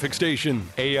 and traffic station,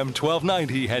 AM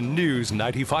 1290 and News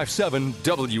 95.7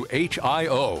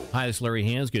 WHIO. Hi, it's Larry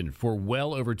Hansgen. For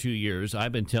well over 2 years,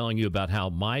 I've been telling you about how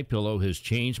MyPillow has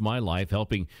changed my life,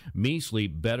 helping me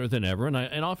sleep better than ever. And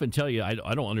I often tell you I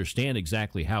don't understand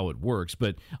exactly how it works,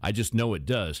 but I just know it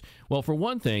does. Well, for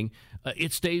one thing,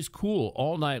 it stays cool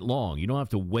all night long. You don't have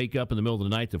to wake up in the middle of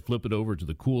the night to flip it over to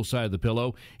the cool side of the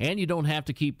pillow, and you don't have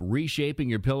to keep reshaping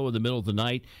your pillow in the middle of the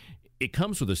night. It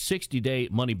comes with a 60-day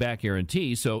money-back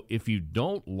guarantee, so if you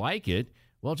don't like it,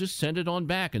 well, just send it on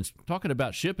back. And talking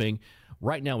about shipping,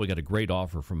 right now we got a great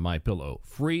offer from MyPillow.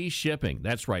 Free shipping.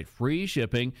 That's right, free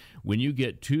shipping when you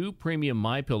get 2 premium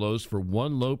MyPillows for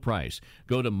one low price.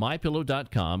 Go to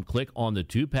MyPillow.com, click on the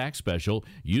 2-pack special,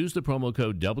 use the promo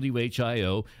code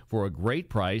WHIO for a great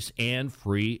price and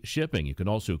free shipping. You can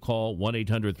also call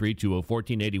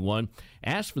 1-800-320-1481.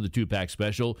 Ask for the 2-pack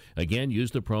special. Again, use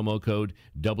the promo code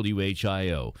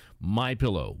WHIO.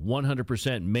 MyPillow,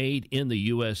 100% made in the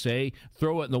USA.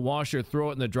 Throw it in the washer, throw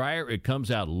it in the dryer. It comes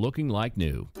out looking like like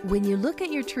new. When you look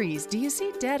at your trees, do you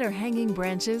see dead or hanging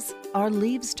branches? Are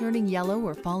leaves turning yellow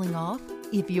or falling off?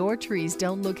 If your trees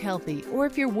don't look healthy, or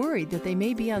if you're worried that they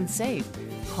may be unsafe,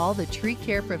 call the tree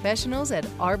care professionals at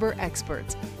Arbor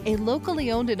Experts, a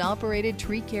locally owned and operated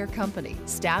tree care company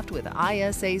staffed with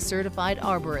ISA certified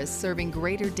arborists serving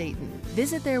Greater Dayton.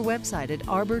 Visit their website at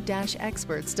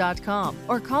arbor-experts.com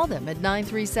or call them at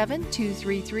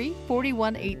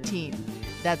 937-233-4118.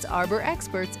 That's Arbor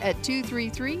Experts at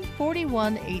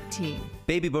 233-4118.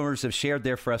 Baby boomers have shared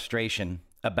their frustration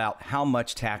about how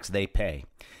much tax they pay.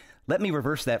 Let me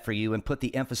reverse that for you and put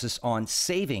the emphasis on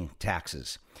saving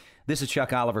taxes. This is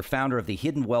Chuck Oliver, founder of the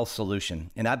Hidden Wealth Solution,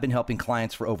 and I've been helping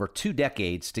clients for over 2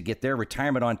 decades to get their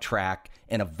retirement on track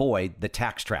and avoid the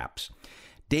tax traps.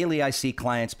 Daily, I see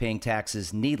clients paying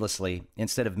taxes needlessly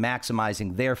instead of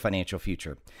maximizing their financial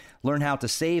future. Learn how to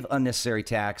save unnecessary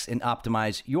tax and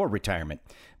optimize your retirement.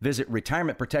 Visit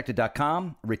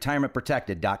retirementprotected.com,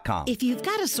 retirementprotected.com. If you've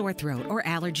got a sore throat or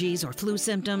allergies or flu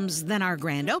symptoms, then our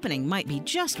grand opening might be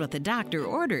just what the doctor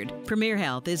ordered. Premier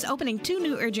Health is opening 2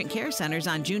 new urgent care centers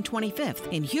on June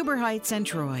 25th in Huber Heights and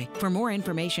Troy. For more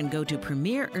information, go to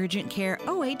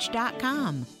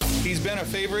premierurgentcareoh.com. He's been a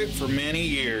favorite for many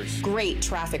years. Great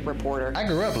traffic reporter. I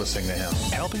grew up listening to him.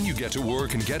 Helping you get to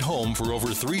work and get home for over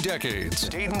 3 decades.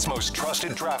 Dayton's most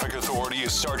trusted traffic authority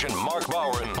is Sergeant Mark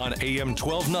Bowen on AM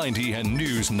 1290 and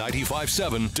News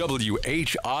 95.7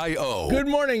 WHIO. Good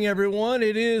morning, everyone.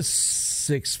 It is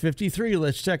 6:53.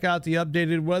 Let's check out the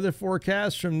updated weather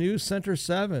forecast from News Center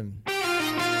 7.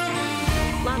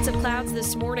 Lots of clouds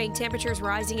this morning. Temperatures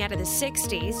rising out of the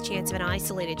 60s. Chance of an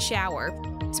isolated shower.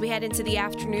 As we head into the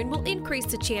afternoon, we'll increase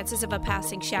the chances of a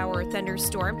passing shower or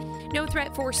thunderstorm. No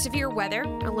threat for severe weather.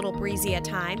 A little breezy at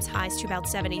times. Highs to about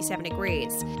 77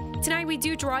 degrees. Tonight we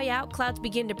do dry out. Clouds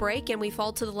begin to break and we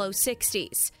fall to the low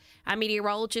 60s. I'm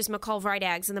meteorologist McCall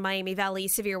Vrydaghs in the Miami Valley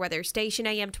Severe Weather Station,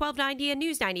 AM 1290 and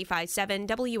News 95.7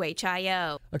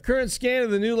 WHIO. A current scan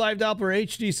of the new Live Doppler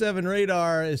HD7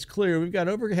 radar is clear. We've got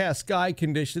overcast sky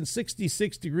conditions,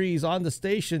 66 degrees on the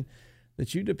station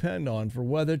that you depend on for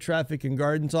weather, traffic, and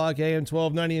garden talk. AM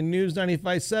 1290 and News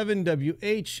 95.7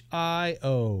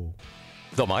 WHIO.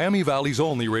 The Miami Valley's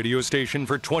only radio station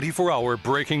for 24-hour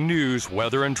breaking news,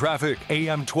 weather, and traffic.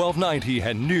 AM 1290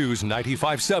 and News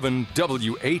 95.7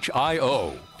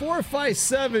 WHIO.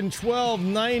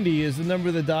 457-1290 is the number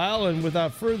of the dial. And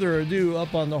without further ado,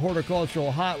 up on the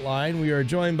horticultural hotline, we are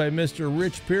joined by Mr.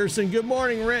 Rich Pearson. Good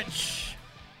morning, Rich.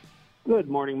 Good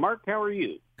morning, Mark. How are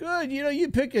you? Good. You know, you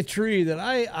pick a tree that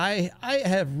I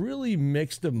have really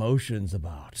mixed emotions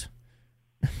about.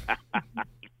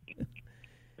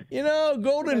 You know,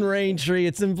 golden rain tree,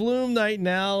 it's in bloom right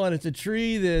now, and it's a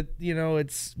tree that, you know,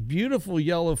 it's beautiful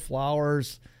yellow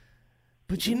flowers.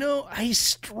 But, you know, I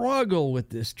struggle with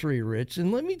this tree, Rich,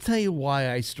 and let me tell you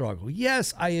why I struggle.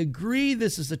 Yes, I agree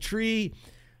this is a tree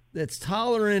that's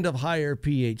tolerant of higher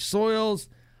pH soils.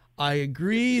 I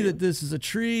agree that this is a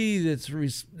tree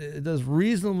it does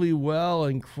reasonably well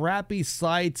in crappy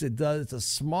sites. It's a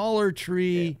smaller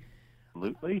tree.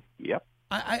 Absolutely, yep.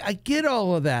 I get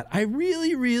all of that. I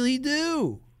really, really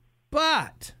do.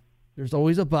 But there's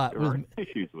always a but. There are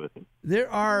issues with it. There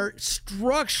are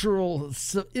structural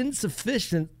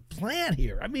insufficient plant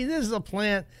here. I mean, this is a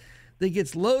plant that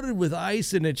gets loaded with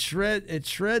ice and it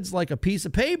shreds like a piece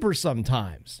of paper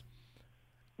sometimes.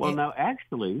 Well, now,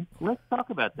 actually, let's talk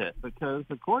about that, because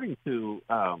according to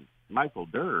Michael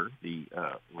Durr, the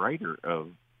writer of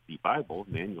the Bible,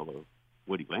 Manual of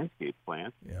Woody Landscape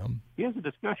Plants, he has a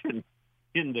discussion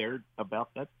in there about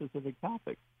that specific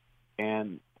topic,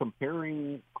 and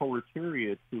comparing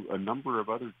Corateria to a number of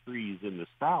other trees in the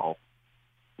south,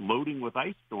 loading with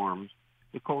ice storms,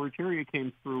 the Corateria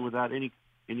came through without any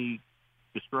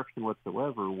destruction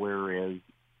whatsoever, whereas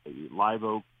live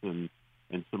oaks and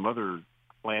some other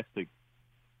classic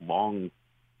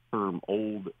long-term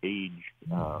old-age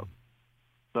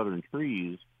southern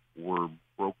trees were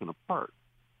broken apart.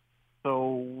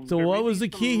 So what was the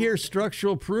key here?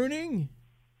 Structural pruning?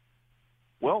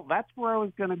 Well, that's where I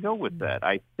was going to go with that.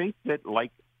 I think that,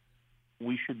 like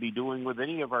we should be doing with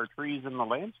any of our trees in the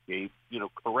landscape, you know,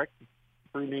 correct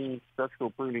pruning, structural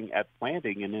pruning at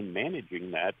planting, and then managing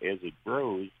that as it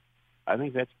grows. I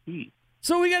think that's key.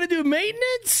 So we got to do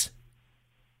maintenance?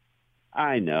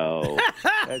 I know.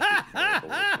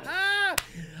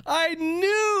 I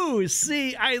knew.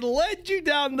 See, I led you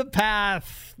down the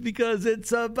path because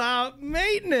it's about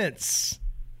maintenance.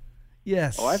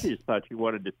 Yes. Oh, I just thought you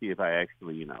wanted to see if I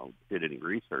actually, you know, did any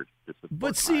research to support.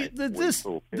 But see,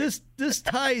 this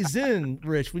ties in,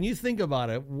 Rich. When you think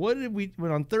about it, when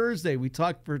on Thursday we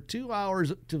talked for 2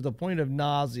 hours to the point of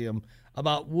nauseam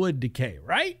about wood decay,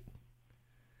 right?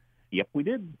 Yep, we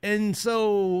did. And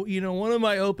so, one of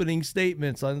my opening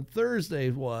statements on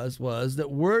Thursday was that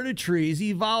where do trees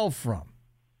evolve from?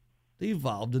 They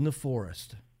evolved in the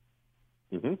forest.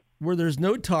 Mm-hmm. Where there's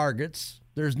no targets,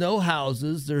 there's no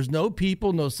houses, there's no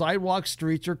people, no sidewalks,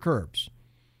 streets, or curbs.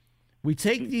 We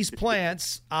take these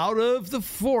plants out of the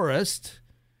forest,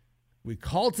 we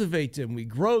cultivate them, we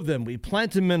grow them, we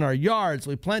plant them in our yards,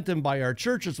 we plant them by our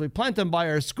churches, we plant them by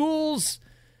our schools.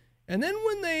 And then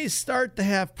when they start to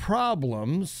have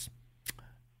problems,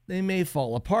 they may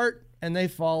fall apart and they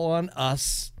fall on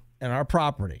us and our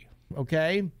property,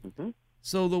 okay? Mm-hmm.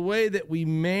 So the way that we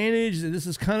manage, this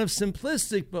is kind of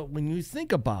simplistic, but when you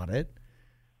think about it,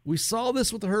 we saw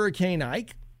this with Hurricane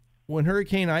Ike. When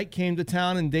Hurricane Ike came to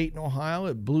town in Dayton, Ohio,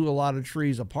 it blew a lot of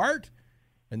trees apart.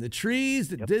 And the trees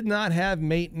that did not have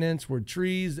maintenance were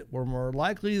trees that were more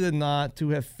likely than not to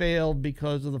have failed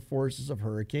because of the forces of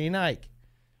Hurricane Ike.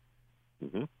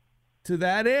 Mm-hmm. To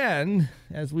that end,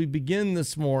 as we begin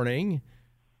this morning,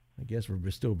 I guess we're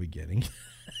still beginning,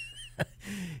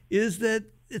 is that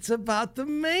it's about the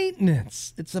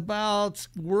maintenance. It's about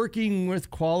working with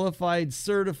qualified,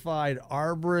 certified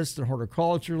arborists and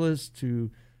horticulturalists to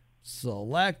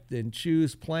select and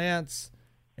choose plants.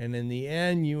 And in the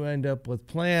end, you end up with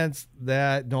plants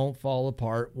that don't fall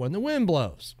apart when the wind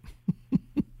blows.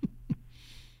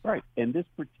 Right. And this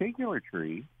particular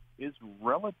tree is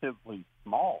relatively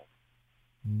small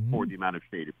for the amount of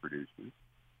shade it produces.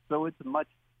 So it's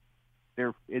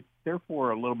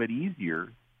therefore a little bit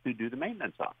easier to do the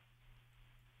maintenance on.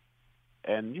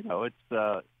 And,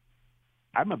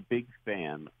 I'm a big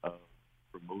fan of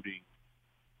promoting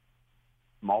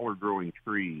smaller growing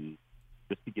trees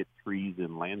just to get trees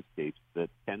in landscapes that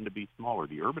tend to be smaller.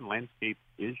 The urban landscape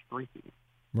is shrinking.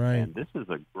 Right. And this is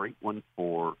a great one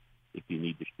for if you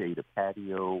need to shade a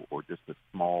patio or just a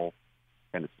small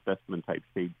kind of specimen-type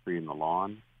shade tree in the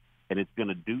lawn. And it's going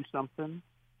to do something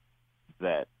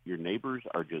that your neighbors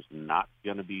are just not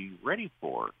going to be ready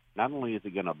for. Not only is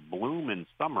it going to bloom in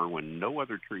summer when no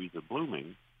other trees are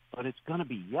blooming, but it's going to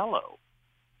be yellow.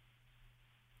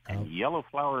 And yellow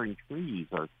flowering trees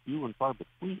are few and far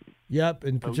between. Yep,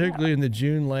 and particularly in the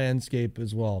June landscape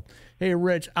as well. Hey,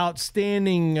 Rich,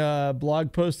 outstanding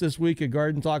blog post this week at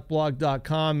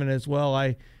gardentalkblog.com, and as well,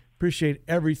 I appreciate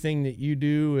everything that you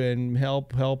do and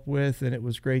help with, and it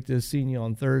was great to see you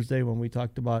on Thursday when we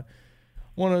talked about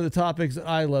one of the topics that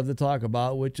I love to talk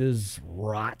about, which is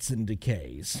rots and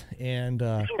decays. And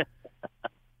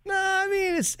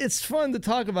it's fun to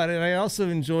talk about it. And I also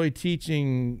enjoy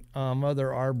teaching other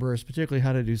arborists, particularly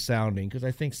how to do sounding, because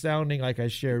I think sounding, like I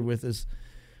shared with, is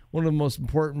one of the most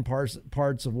important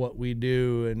parts of what we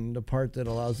do, and the part that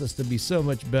allows us to be so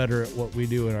much better at what we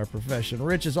do in our profession.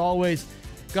 Rich, as always,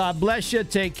 God bless you.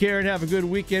 Take care and have a good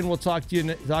weekend. We'll talk to you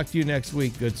next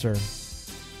week, good sir.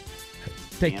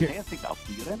 Take care. I'll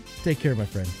see you then. Take care, my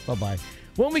friend. Bye-bye.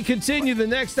 When we continue the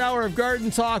next hour of Garden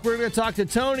Talk, we're going to talk to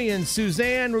Tony and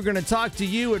Suzanne. We're going to talk to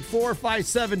you at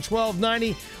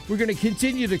 457-1290. We're going to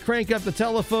continue to crank up the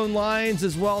telephone lines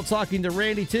as well, talking to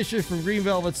Randy Tischer from Green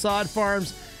Velvet Sod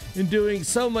Farms and doing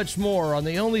so much more on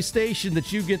the only station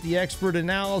that you get the expert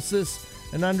analysis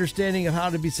and understanding of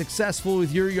how to be successful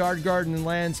with your yard, garden, and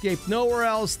landscape. Nowhere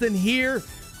else than here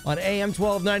on AM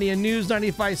 1290 and News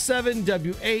 95.7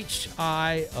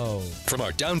 WHIO. From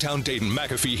our downtown Dayton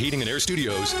McAfee Heating and Air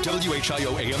Studios,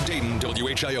 WHIO AM Dayton,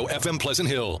 WHIO FM Pleasant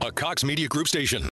Hill, a Cox Media Group station.